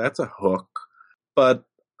adventure. That's a hook. But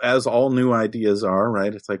as all new ideas are,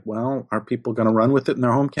 right? It's like, well, are people going to run with it in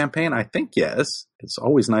their home campaign? I think yes. It's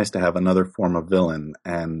always nice to have another form of villain.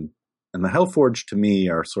 And the Hellforged, to me,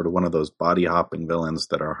 are sort of one of those body-hopping villains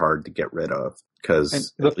that are hard to get rid of.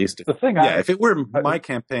 Because at least, if it were my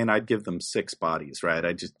campaign, I'd give them 6 bodies, right?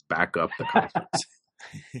 I'd just back up the conference.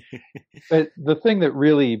 But the thing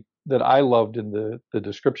that I loved in the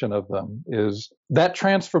description of them is that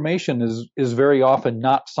transformation is very often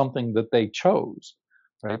not something that they chose.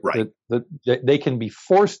 Right. That they can be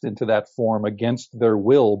forced into that form against their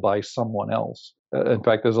will by someone else. In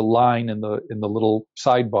fact, there's a line in the little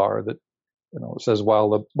sidebar that it says,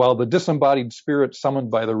 while the disembodied spirit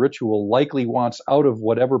summoned by the ritual likely wants out of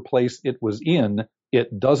whatever place it was in,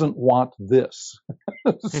 it doesn't want this.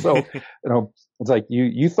 So it's like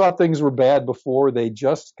you thought things were bad before, they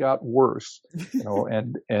just got worse.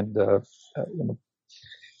 And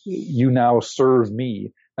you now serve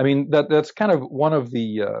me. I mean, that's kind of one of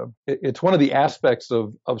the aspects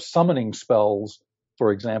of summoning spells,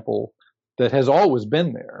 for example, that has always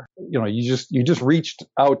been there. You just reached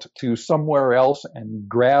out to somewhere else and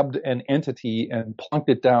grabbed an entity and plunked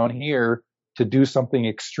it down here to do something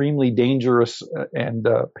extremely dangerous and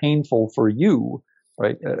painful for you,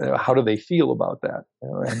 right? How do they feel about that?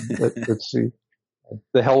 And let's see.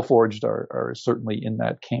 The Hellforged are certainly in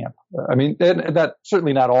that camp. I mean, and that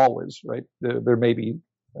certainly not always, right? There may be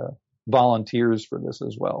volunteers for this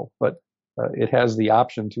as well, but it has the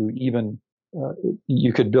option to even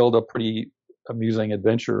you could build a pretty amusing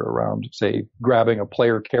adventure around, say, grabbing a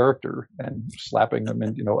player character and slapping them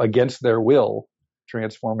in, against their will,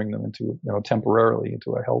 transforming them into, temporarily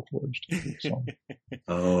into a Hellforged. So.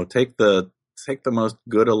 Oh, take the most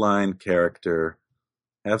good aligned character,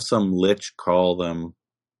 have some lich call them,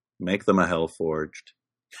 make them a Hellforged,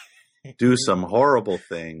 do some horrible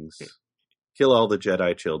things, kill all the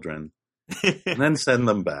Jedi children, and then send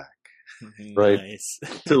them back. Right. Nice.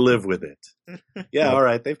 To live with it. Yeah, all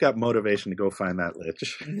right. They've got motivation to go find that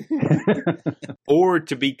lich. Or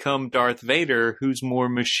to become Darth Vader, who's more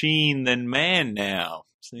machine than man now.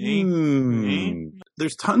 See?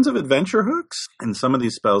 There's tons of adventure hooks in some of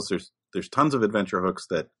these spells. There's tons of adventure hooks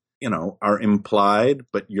that, are implied,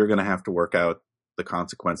 but you're going to have to work out the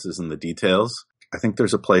consequences and the details. I think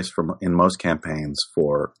there's a place in most campaigns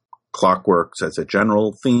for clockworks as a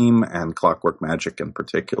general theme and clockwork magic in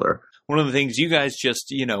particular. One of the things you guys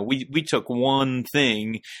just, we took one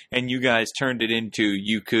thing and you guys turned it into,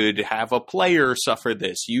 you could have a player suffer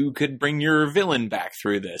this. You could bring your villain back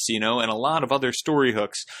through this, and a lot of other story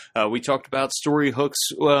hooks. We talked about story hooks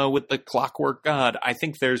with the Clockwork God. I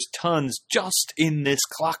think there's tons just in this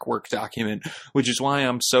Clockwork document, which is why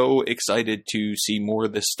I'm so excited to see more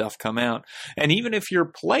of this stuff come out. And even if your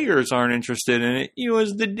players aren't interested in it, you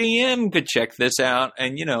as the DM could check this out.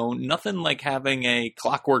 And, nothing like having a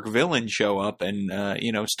Clockwork villain show up and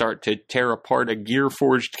start to tear apart a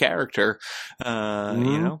Gearforged character,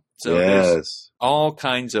 so there's all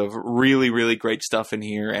kinds of really, really great stuff in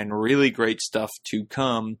here and really great stuff to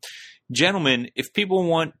come. Gentlemen, if people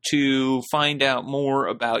want to find out more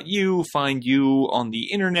about you, find you on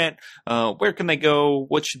the internet, where can they go?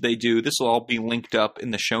 What should they do? This will all be linked up in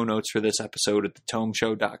the show notes for this episode at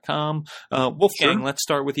thetomeshow.com. Wolfgang, Sure. Let's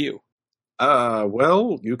start with you.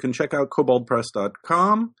 Well, you can check out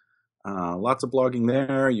koboldpress.com. Lots of blogging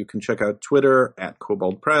there. You can check out Twitter at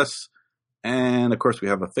Kobold Press. And, of course, we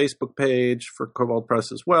have a Facebook page for Kobold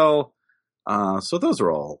Press as well. So those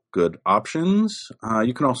are all good options.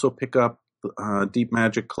 You can also pick up Deep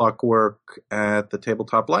Magic Clockwork at the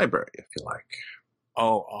Tabletop Library if you like.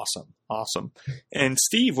 Oh, awesome. And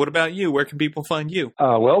Steve, what about you? Where can people find you?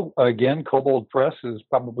 Well, again, Kobold Press is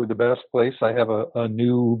probably the best place. I have a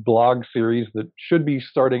new blog series that should be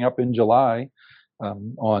starting up in July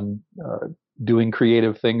on doing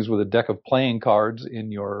creative things with a deck of playing cards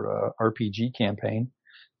in your RPG campaign.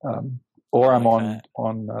 Or I'm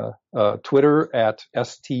on Twitter at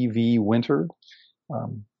STVWinter.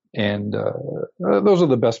 And those are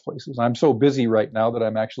the best places. I'm so busy right now that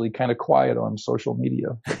I'm actually kind of quiet on social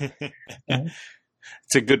media.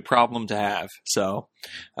 It's a good problem to have. So,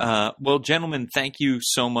 well, gentlemen, thank you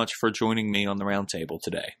so much for joining me on the roundtable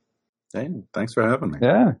today. Hey, thanks for having me.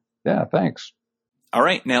 Yeah, thanks. All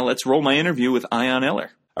right, now let's roll my interview with Ian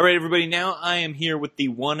Eller. All right, everybody, now I am here with the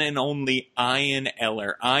one and only Ian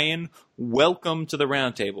Eller. Ian, welcome to the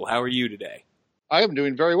roundtable. How are you today? I am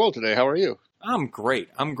doing very well today. How are you? I'm great.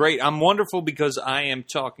 I'm wonderful because I am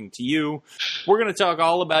talking to you. We're going to talk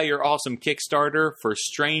all about your awesome Kickstarter for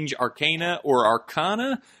Strange Arcana or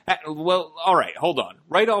Arcana. Well, all right, hold on.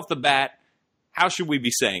 Right off the bat, how should we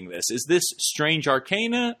be saying this? Is this Strange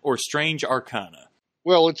Arcana or Strange Arcana?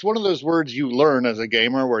 Well, it's one of those words you learn as a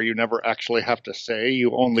gamer where you never actually have to say,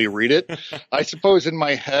 you only read it. I suppose in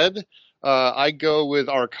my head, I go with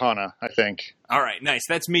Arcana, I think. All right, nice.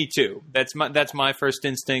 That's me too. That's my first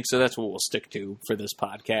instinct, so that's what we'll stick to for this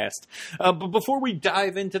podcast. But before we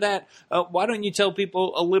dive into that, why don't you tell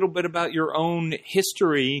people a little bit about your own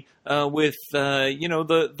history with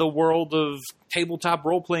the world of tabletop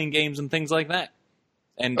role-playing games and things like that,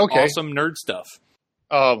 and awesome nerd stuff.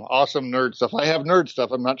 Awesome nerd stuff. I have nerd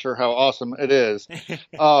stuff. I'm not sure how awesome it is.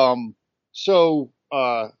 So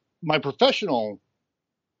my professional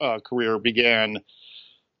career began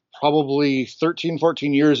probably 13,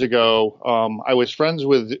 14 years ago. I was friends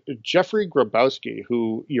with Jeffrey Grabowski,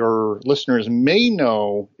 who your listeners may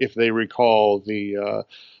know if they recall the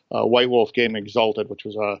White Wolf game Exalted, which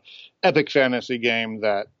was a epic fantasy game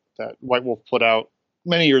that White Wolf put out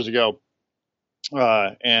many years ago.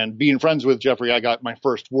 And being friends with Jeffrey, I got my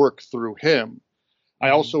first work through him. I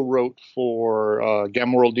also wrote for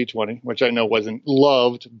Gamma World D20, which I know wasn't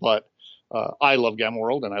loved, but I love Gamma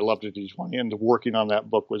World and I loved D20, and working on that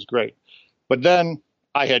book was great. But then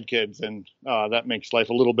I had kids, and that makes life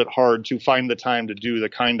a little bit hard to find the time to do the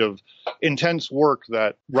kind of intense work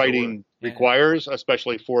that writing requires,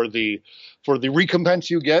 especially for the recompense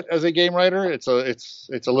you get as a game writer. It's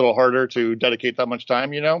a little harder to dedicate that much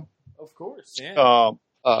time, you know. Of course, yeah.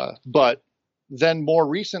 But then more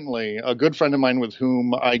recently, a good friend of mine with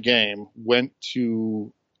whom I game went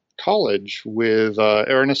to college with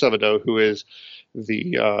Aaron Acevedo, who is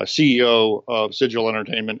the CEO of Sigil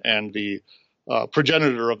Entertainment and the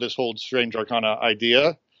progenitor of this whole Strange Arcana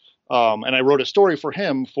idea. And I wrote a story for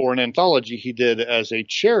him for an anthology he did as a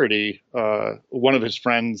charity. One of his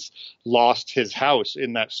friends lost his house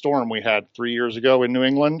in that storm we had 3 years ago in New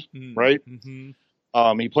England, right? Mm-hmm.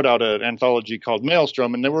 He put out an anthology called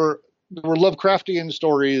Maelstrom, and there were Lovecraftian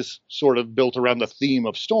stories sort of built around the theme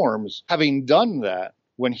of storms. Having done that,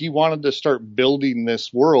 when he wanted to start building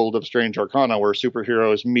this world of Strange Arcana where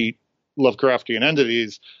superheroes meet Lovecraftian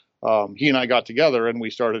entities, he and I got together and we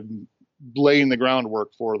started laying the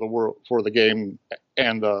groundwork for the world, for the game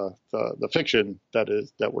and the fiction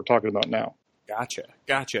that we're talking about now.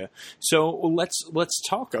 Gotcha. So let's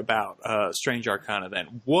talk about Strange Arcana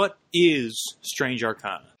then. What is Strange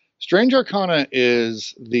Arcana? Strange Arcana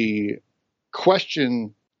is the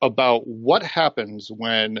question about what happens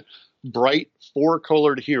when bright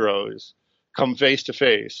four-colored heroes come face to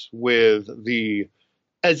face with the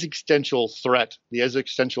existential threat, the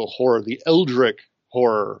existential horror, the eldritch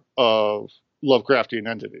horror of Lovecraftian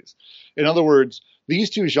entities. In other words, these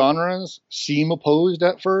two genres seem opposed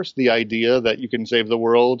at first, the idea that you can save the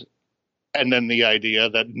world and then the idea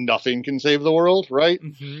that nothing can save the world, right?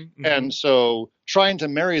 Mm-hmm, mm-hmm. And so trying to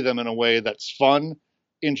marry them in a way that's fun,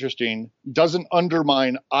 interesting, doesn't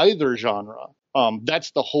undermine either genre.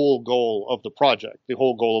 That's the whole goal of the project, the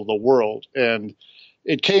whole goal of the world. And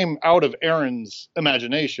it came out of Aaron's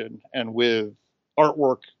imagination and with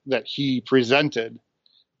artwork that he presented.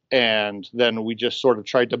 And then we just sort of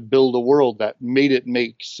tried to build a world that made it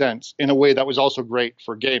make sense in a way that was also great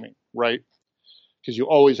for gaming, right? Because you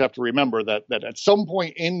always have to remember that at some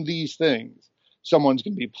point in these things, someone's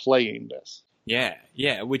going to be playing this.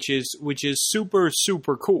 Yeah, which is super,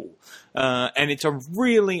 super cool. And it's a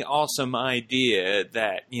really awesome idea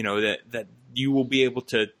that, that you will be able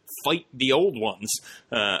to fight the old ones,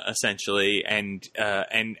 essentially, and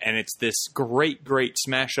it's this great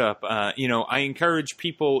smash up. I encourage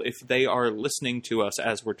people, if they are listening to us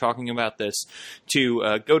as we're talking about this,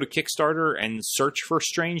 to go to Kickstarter and search for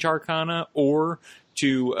Strange Arcana, or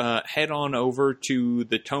to head on over to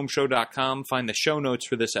thetomeshow.com, find the show notes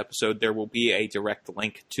for this episode. There will be a direct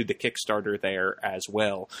link to the Kickstarter there as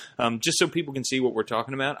well, just so people can see what we're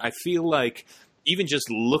talking about. I feel like even just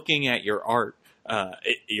looking at your art,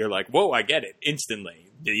 you're like, whoa, I get it instantly.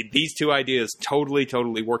 These two ideas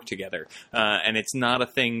totally work together. And it's not a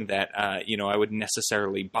thing that, I would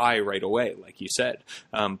necessarily buy right away, like you said.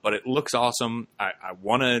 But it looks awesome. I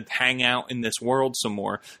want to hang out in this world some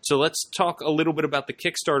more. So let's talk a little bit about the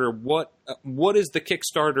Kickstarter. What is the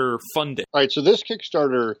Kickstarter funded? All right, so this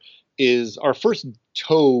Kickstarter is our first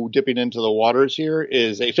toe dipping into the waters here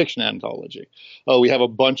is a fiction anthology. We have a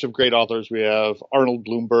bunch of great authors. We have Arnold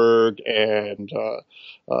Bloomberg and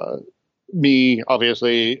me,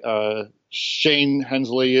 obviously. Shane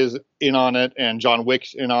Hensley is in on it, and John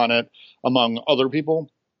Wick's in on it, among other people.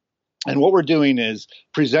 And what we're doing is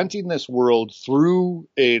presenting this world through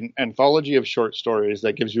an anthology of short stories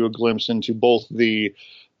that gives you a glimpse into both the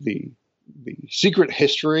secret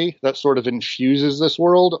history that sort of infuses this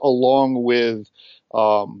world, along with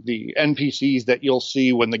the NPCs that you'll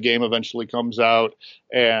see when the game eventually comes out,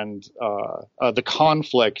 and the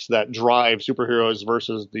conflicts that drive superheroes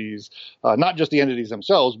versus these, not just the entities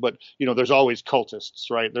themselves, but, there's always cultists,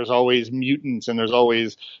 right? There's always mutants, and there's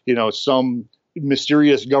always, some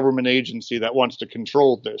mysterious government agency that wants to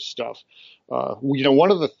control this stuff.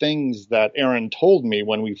 One of the things that Aaron told me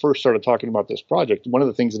when we first started talking about this project, one of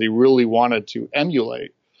the things that he really wanted to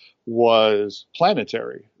emulate was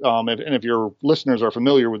Planetary. And if your listeners are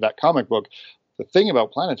familiar with that comic book, the thing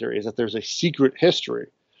about Planetary is that there's a secret history.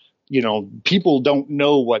 People don't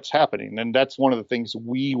know what's happening. And that's one of the things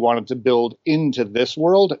we wanted to build into this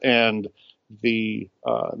world. And the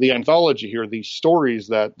anthology here, these stories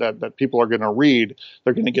that people are going to read,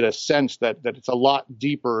 they're going to get a sense that it's a lot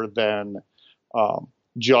deeper than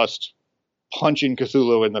just punching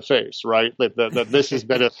Cthulhu in the face, right? That this has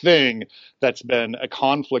been a thing that's been a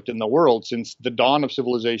conflict in the world since the dawn of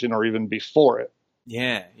civilization or even before it.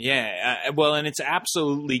 Yeah. Well, and it's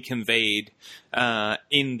absolutely conveyed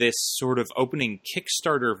in this sort of opening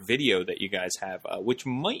Kickstarter video that you guys have, which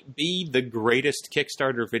might be the greatest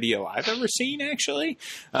Kickstarter video I've ever seen, actually.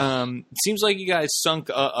 It seems like you guys sunk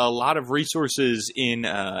a lot of resources in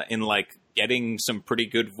like getting some pretty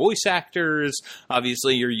good voice actors.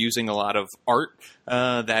 Obviously, you're using a lot of art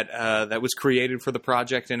that was created for the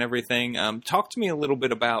project and everything. Talk to me a little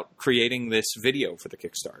bit about creating this video for the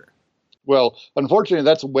Kickstarter. Well, unfortunately,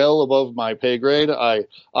 that's well above my pay grade. I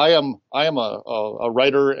am a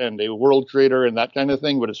writer and a world creator and that kind of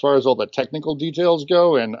thing. But as far as all the technical details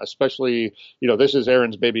go, and especially, this is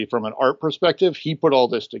Aaron's baby from an art perspective, he put all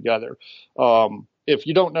this together. If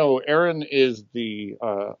you don't know, Aaron is the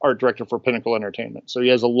art director for Pinnacle Entertainment. So he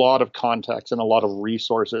has a lot of contacts and a lot of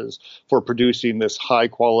resources for producing this high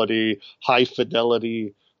quality, high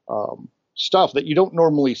fidelity stuff that you don't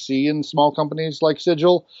normally see in small companies like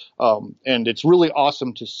Sigil. And it's really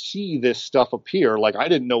awesome to see this stuff appear. Like, I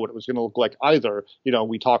didn't know what it was going to look like either.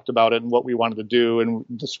 We talked about it and what we wanted to do and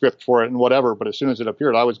the script for it and whatever. But as soon as it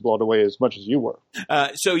appeared, I was blown away as much as you were.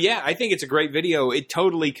 So, yeah, I think it's a great video. It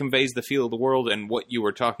totally conveys the feel of the world and what you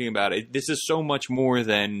were talking about. This is so much more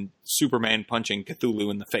than Superman punching Cthulhu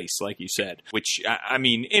in the face, like you said, which, I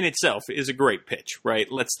mean, in itself is a great pitch, right?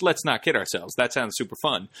 Let's not kid ourselves. That sounds super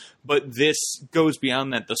fun. But this goes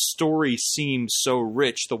beyond that. The story seems so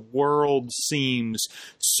rich. The world seems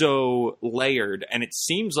so layered. And it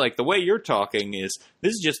seems like the way you're talking is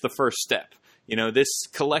this is just the first step. This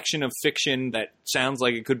collection of fiction that sounds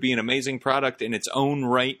like it could be an amazing product in its own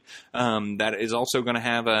right, that is also going to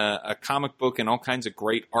have a comic book and all kinds of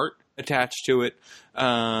great art attached to it,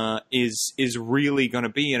 is really going to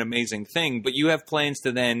be an amazing thing. But you have plans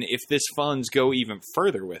to then, if this funds, go even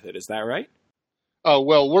further with it. Is that right? Oh,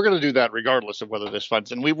 well, we're going to do that regardless of whether this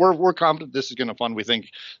funds. And we're confident this is going to fund. We think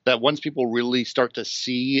that once people really start to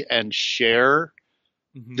see and share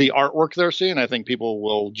the artwork they're seeing, I think people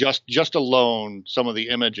will just alone some of the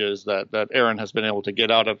images that Aaron has been able to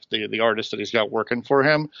get out of the artist that he's got working for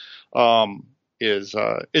him is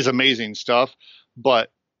amazing stuff.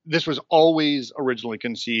 But this was always originally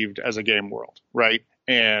conceived as a game world, right?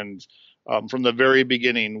 And from the very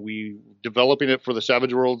beginning, we developing it for the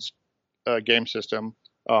Savage Worlds game system,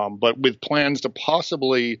 but with plans to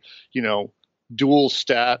possibly, dual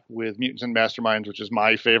stat with Mutants and Masterminds, which is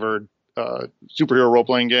my favorite superhero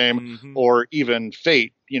role-playing game, or even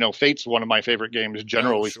Fate. Fate's one of my favorite games,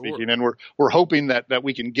 generally speaking, and we're hoping that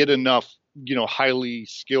we can get enough, highly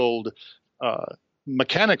skilled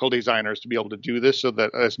mechanical designers to be able to do this so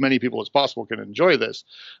that as many people as possible can enjoy this.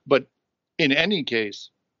 But in any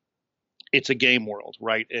case, it's a game world,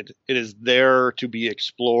 right? It is there to be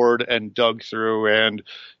explored and dug through, and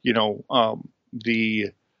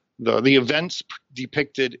the events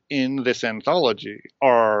depicted in this anthology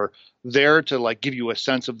are there to give you a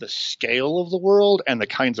sense of the scale of the world and the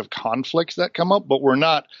kinds of conflicts that come up. But we're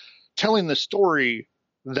not telling the story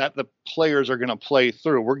that the players are going to play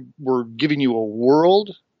through. We're giving you a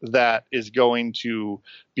world that is going to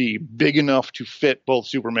be big enough to fit both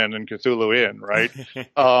Superman and Cthulhu in, right?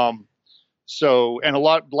 So, and a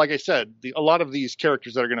lot, like I said, a lot of these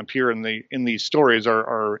characters that are going to appear in these stories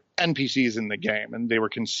are NPCs in the game, and they were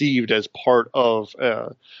conceived as part of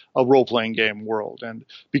a role-playing game world. And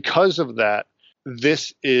because of that,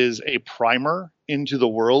 this is a primer into the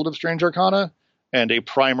world of Strange Arcana and a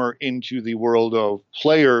primer into the world of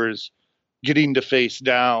players getting to face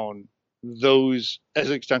down those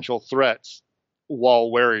existential threats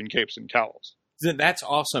while wearing capes and cowls. That's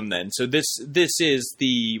awesome then. So this is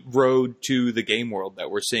the road to the game world that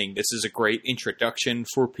we're seeing. This is a great introduction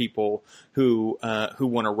for people who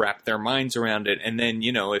want to wrap their minds around it. And then,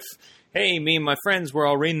 if, hey, me and my friends, we're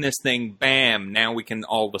all reading this thing, bam, now we can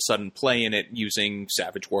all of a sudden play in it using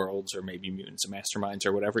Savage Worlds or maybe Mutants and Masterminds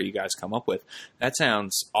or whatever you guys come up with. That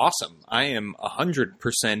sounds awesome. I am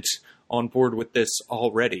 100% on board with this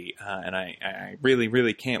already, and I really,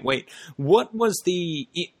 really can't wait. What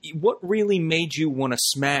really made you want to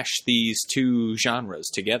smash these two genres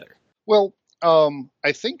together? Well,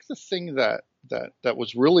 I think the thing that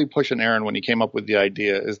was really pushing Aaron when he came up with the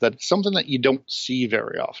idea is that it's something that you don't see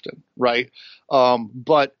very often, right?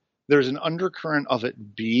 But there's an undercurrent of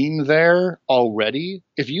it being there already.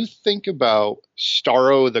 If you think about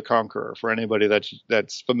Starro the Conqueror, for anybody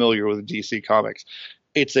that's familiar with DC Comics,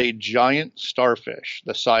 it's a giant starfish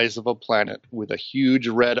the size of a planet with a huge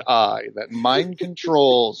red eye that mind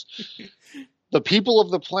controls the people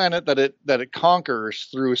of the planet that it conquers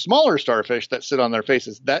through smaller starfish that sit on their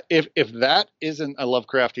faces. That if that isn't a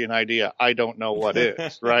Lovecraftian idea, I don't know what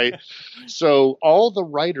is, right? So all the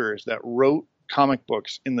writers that wrote comic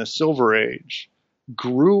books in the Silver Age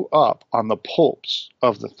grew up on the pulps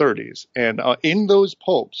of the 30s, and in those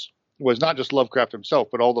pulps was not just Lovecraft himself,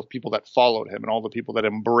 but all the people that followed him and all the people that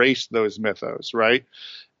embraced those mythos, right?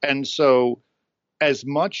 And so as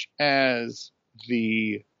much as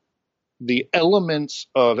the elements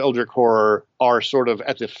of Eldritch Horror are sort of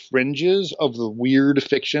at the fringes of the weird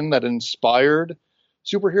fiction that inspired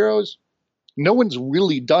superheroes, no one's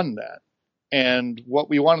really done that. And what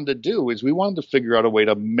we wanted to do is we wanted to figure out a way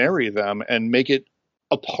to marry them and make it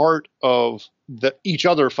a part of each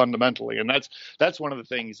other fundamentally. And that's one of the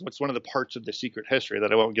things, it's one of the parts of the secret history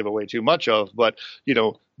that I won't give away too much of, but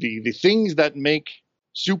the things that make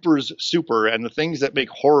supers super and the things that make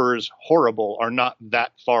horrors horrible are not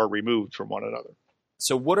that far removed from one another.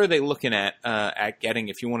 So what are they looking at getting?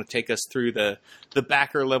 If you want to take us through the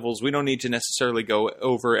backer levels, we don't need to necessarily go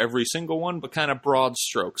over every single one, but kind of broad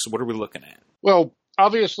strokes. What are we looking at? Well,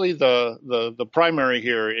 obviously the primary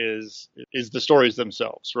here is the stories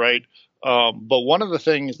themselves, right? But one of the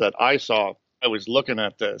things that I saw, I was looking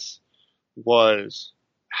at this, was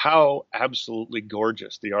how absolutely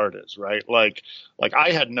gorgeous the art is, right? Like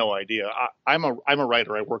I had no idea. I'm a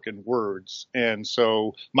writer. I work in words, and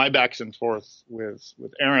so my backs and forth with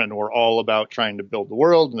Aaron were all about trying to build the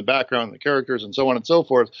world and the background, and the characters, and so on and so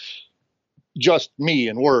forth. Just me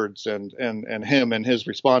and words and him and his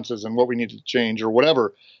responses and what we needed to change or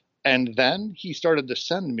whatever. And then he started to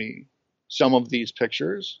send me some of these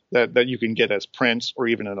pictures that you can get as prints or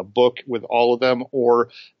even in a book with all of them or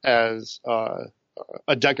as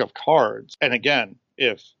a deck of cards. And again,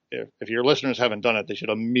 if your listeners haven't done it, they should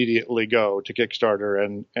immediately go to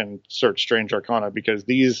Kickstarter and search Strange Arcana, because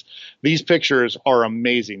these pictures are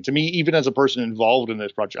amazing. To me, even as a person involved in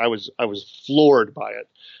this project, I was floored by it.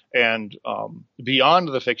 And beyond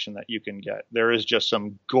the fiction that you can get, there is just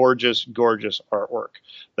some gorgeous, gorgeous artwork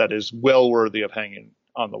that is well worthy of hanging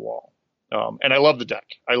on the wall. And I love the deck.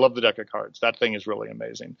 I love the deck of cards. That thing is really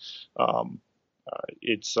amazing. There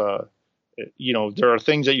are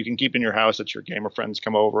things that you can keep in your house that your gamer friends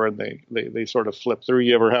come over and they sort of flip through.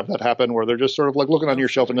 You ever have that happen where they're just sort of like looking on your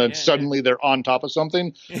shelf and then suddenly they're on top of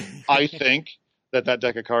something? I think that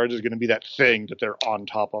deck of cards is going to be that thing that they're on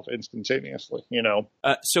top of instantaneously,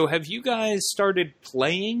 So have you guys started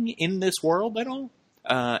playing in this world at all?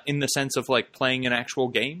 In the sense of like playing an actual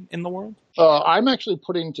game in the world? I'm actually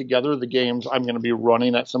putting together the games I'm going to be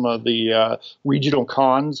running at some of the regional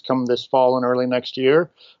cons come this fall and early next year.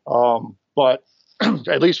 But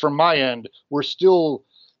at least from my end, we're still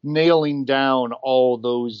nailing down all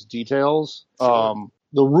those details. Sure.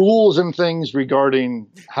 The rules and things regarding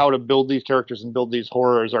how to build these characters and build these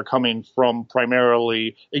horrors are coming from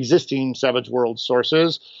primarily existing Savage Worlds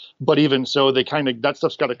sources. But even so, that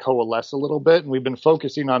stuff's got to coalesce a little bit. And we've been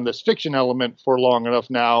focusing on this fiction element for long enough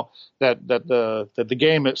now that the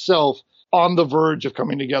game itself, on the verge of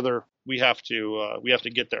coming together, we have to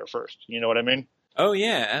get there first. You know what I mean? Oh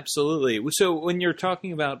yeah, absolutely. So when you're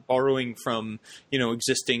talking about borrowing from,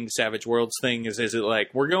 existing Savage Worlds thing, is it like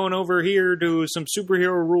we're going over here to some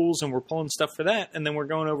superhero rules and we're pulling stuff for that, and then we're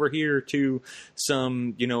going over here to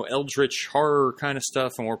some, eldritch horror kind of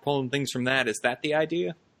stuff and we're pulling things from that? Is that the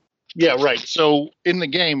idea? Yeah, right. So in the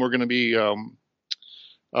game, we're going to be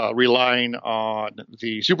relying on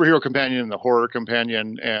the superhero companion and the horror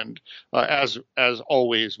companion, and as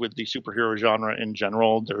always with the superhero genre in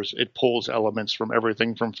general, it pulls elements from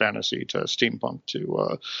everything from fantasy to steampunk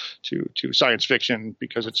to science fiction,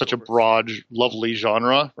 because it's such a broad, lovely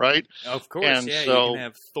genre, right? Of course, and yeah. So, you can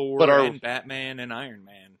have Thor and Batman and Iron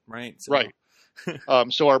Man, right? So. Right.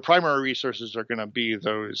 So our primary resources are going to be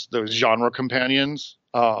those genre companions.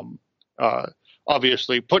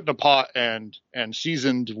 Obviously put in a pot and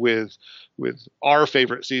seasoned with our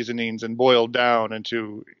favorite seasonings and boiled down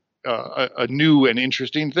into a new and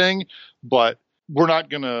interesting thing. But we're not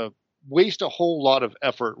going to waste a whole lot of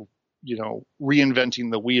effort,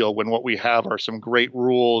 reinventing the wheel when what we have are some great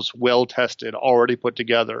rules, well tested, already put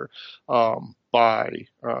together by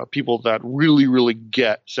people that really, really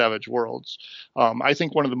get Savage Worlds. I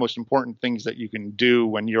think one of the most important things that you can do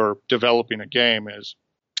when you're developing a game is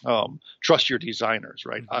trust your designers,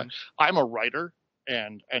 right? Mm-hmm. I'm a writer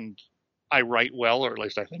and I write well, or at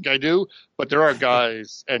least I think I do, but there are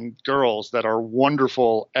guys and girls that are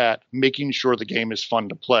wonderful at making sure the game is fun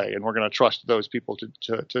to play. And we're going to trust those people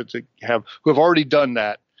who have already done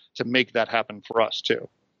that to make that happen for us too.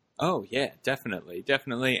 Oh yeah, definitely.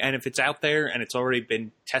 And if it's out there and it's already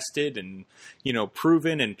been tested and,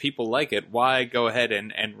 proven and people like it, why go ahead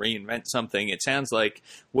and reinvent something? It sounds like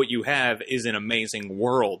what you have is an amazing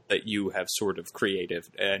world that you have sort of created,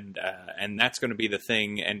 and that's going to be the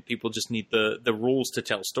thing. And people just need the rules to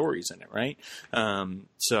tell stories in it, right?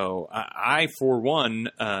 So I for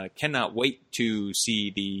one, cannot wait to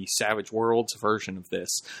see the Savage Worlds version of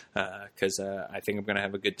this, because I think I'm going to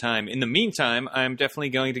have a good time. In the meantime, I'm definitely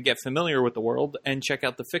going to get familiar with the world and check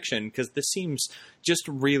out the fiction, because this seems just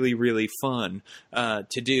really, really fun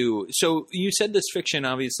to do. So you said this fiction,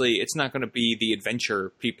 obviously, it's not going to be the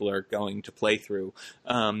adventure people are going to play through.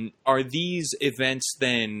 Are these events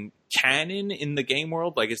then canon in the game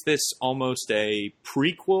world? Like, is this almost a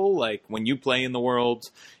prequel? Like, when you play in the world,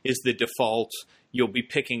 is the default you'll be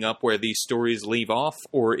picking up where these stories leave off,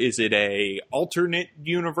 or is it a alternate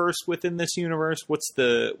universe within this universe?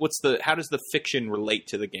 How does the fiction relate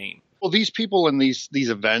to the game? Well, these people and these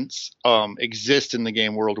events exist in the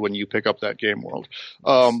game world when you pick up that game world.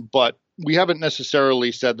 But we haven't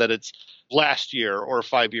necessarily said that it's last year or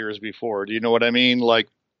 5 years before. Do you know what I mean? Like,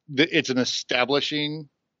 it's an establishing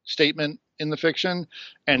statement in the fiction,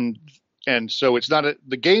 and so it's not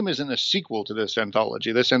the game isn't a sequel to this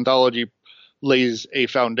anthology. This anthology lays a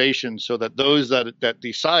foundation so that those that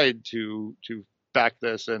decide to back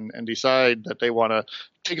this and decide that they want to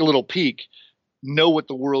take a little peek know what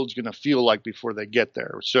the world's going to feel like before they get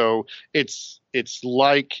there. So it's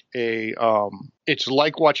like it's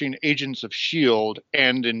like watching Agents of S.H.I.E.L.D.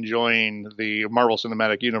 and enjoying the Marvel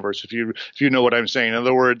Cinematic Universe, if you know what I'm saying. In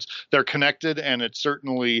other words, they're connected, and it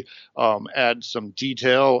certainly adds some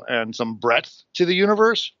detail and some breadth to the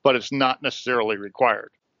universe, but it's not necessarily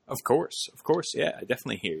required. Of course. Yeah, I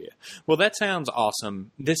definitely hear you. Well, that sounds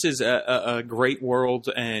awesome. This is a great world,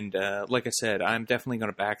 and like I said, I'm definitely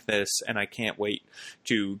going to back this, and I can't wait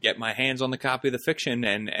to get my hands on the copy of the fiction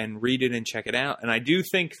and read it and check it out. And I do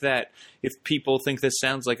think that if people think this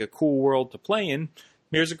sounds like a cool world to play in,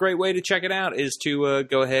 here's a great way to check it out, is to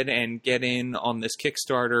go ahead and get in on this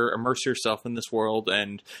Kickstarter, immerse yourself in this world,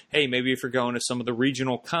 and hey, maybe if you're going to some of the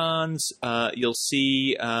regional cons, you'll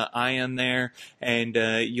see Ion there, and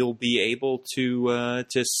you'll be able to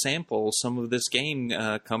sample some of this game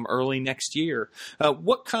come early next year.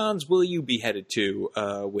 What cons will you be headed to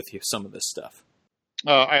with some of this stuff?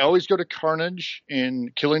 I always go to Carnage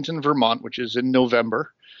in Killington, Vermont, which is in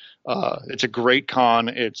November. It's a great con.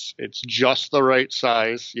 It's just the right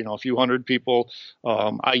size, a few hundred people.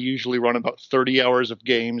 I usually run about 30 hours of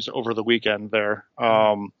games over the weekend there.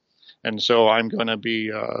 And so I'm going to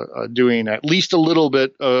be doing at least a little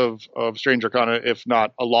bit of Strange Arcana, if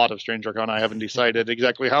not a lot of Strange Arcana. I haven't decided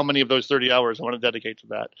exactly how many of those 30 hours I want to dedicate to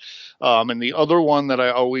that. And the other one that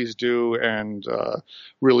I always do and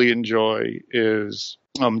really enjoy is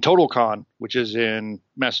Total Con, which is in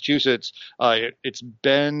Massachusetts. It's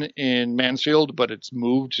been in Mansfield, but it's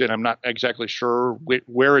moved, and I'm not exactly sure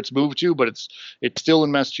where it's moved to, but it's still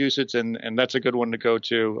in Massachusetts, and that's a good one to go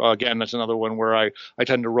to. Again, that's another one where I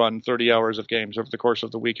tend to run 30 hours of games over the course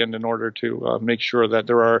of the weekend in order to make sure that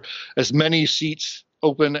there are as many seats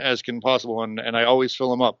open as can possible, and I always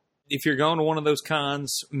fill them up. if you're going to one of those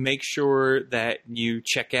cons, make sure that you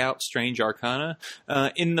check out Strange Arcana.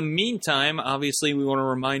 In the meantime, obviously, we want to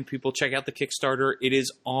remind people, check out the Kickstarter. It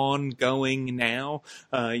is ongoing now.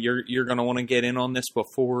 You're going to want to get in on this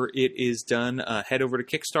before it is done. Head over to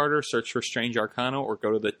Kickstarter, search for Strange Arcana, or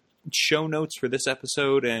go to the show notes for this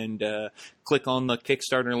episode and click on the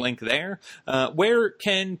Kickstarter link there. Where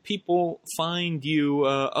can people find you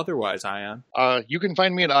otherwise, Ion? You can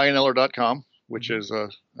find me at ioneller.com, which is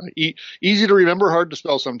easy to remember, hard to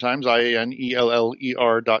spell sometimes,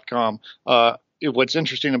 IANELLER.com. What's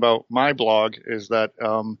interesting about my blog is that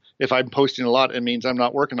if I'm posting a lot, it means I'm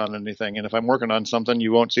not working on anything. And if I'm working on something,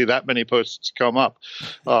 you won't see that many posts come up.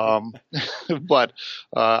 But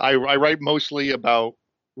I write mostly about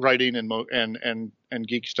writing and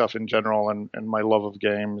geek stuff in general, and my love of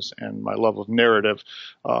games and my love of narrative.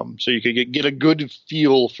 So you can get a good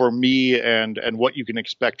feel for me and what you can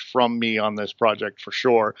expect from me on this project for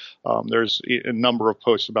sure. There's a number of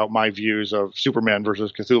posts about my views of Superman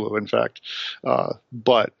versus Cthulhu, in fact.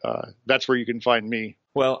 But that's where you can find me.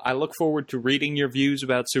 Well, I look forward to reading your views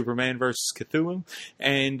about Superman versus Cthulhu,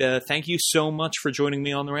 and thank you so much for joining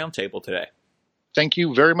me on the roundtable today. Thank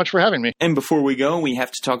you very much for having me. And before we go, we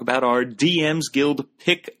have to talk about our DM's Guild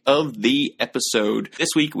pick of the episode. This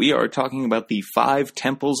week, we are talking about the 5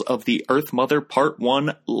 Temples of the Earth Mother, Part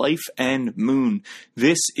 1, Life and Moon.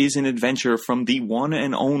 This is an adventure from the one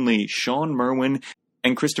and only Sean Merwin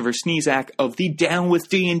and Christopher Sneezak of the Down with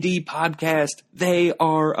D&D podcast. They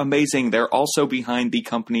are amazing. They're also behind the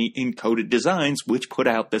company Encoded Designs, which put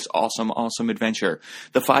out this awesome adventure.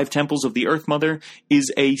 The 5 Temples of the Earth Mother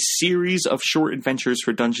is a series of short adventures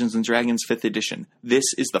for Dungeons & Dragons 5th edition. This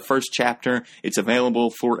is the first chapter. It's available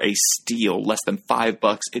for a steal, less than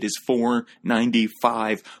 $5. It is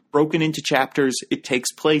 $4.95. Broken into chapters, it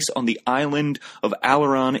takes place on the island of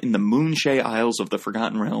Alaron in the Moonshae Isles of the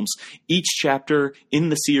Forgotten Realms. Each chapter in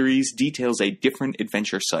the series details a different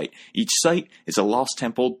adventure site. Each site is a lost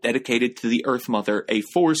temple dedicated to the Earth Mother, a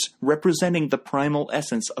force representing the primal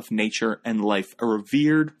essence of nature and life, a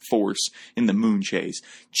revered force in the Moonshaes.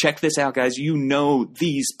 Check this out, guys. You know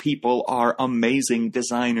these people are amazing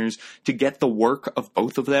designers. To get the work of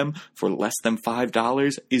both of them for less than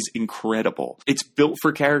 $5 is incredible. It's built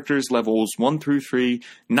for characters levels 1 through 3,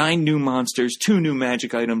 9 new monsters, 2 new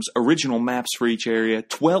magic items, original maps for each area,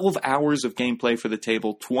 12 hours of gameplay for the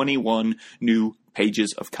table, 21 new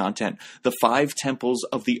pages of content. The 5 Temples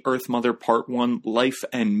of the Earth Mother Part 1, Life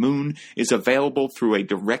and Moon is available through a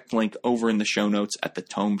direct link over in the show notes at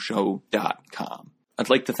thetomeshow.com. I'd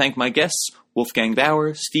like to thank my guests, Wolfgang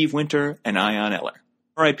Bauer, Steve Winter, and Ion Eller.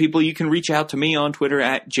 All right, people, you can reach out to me on Twitter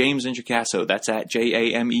at James Introcaso. That's at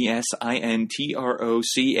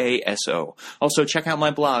JamesIntrocaso. Also, check out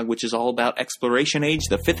my blog, which is all about Exploration Age,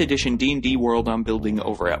 the 5th edition D&D world I'm building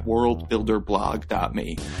over at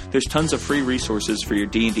worldbuilderblog.me. There's tons of free resources for your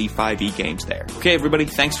D&D 5e games there. Okay, everybody,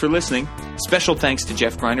 thanks for listening. Special thanks to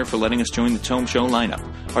Jeff Greiner for letting us join the Tome Show lineup.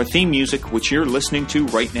 Our theme music, which you're listening to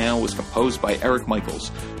right now, was composed by Eric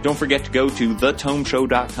Michaels. Don't forget to go to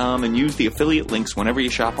thetomeshow.com and use the affiliate links whenever you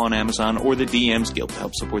shop on Amazon or the DM's Guild to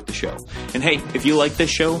help support the show. And hey, if you like this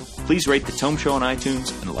show, please rate the Tome Show on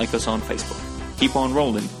iTunes and like us on Facebook. Keep on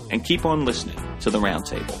rolling and keep on listening to The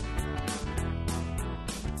Roundtable.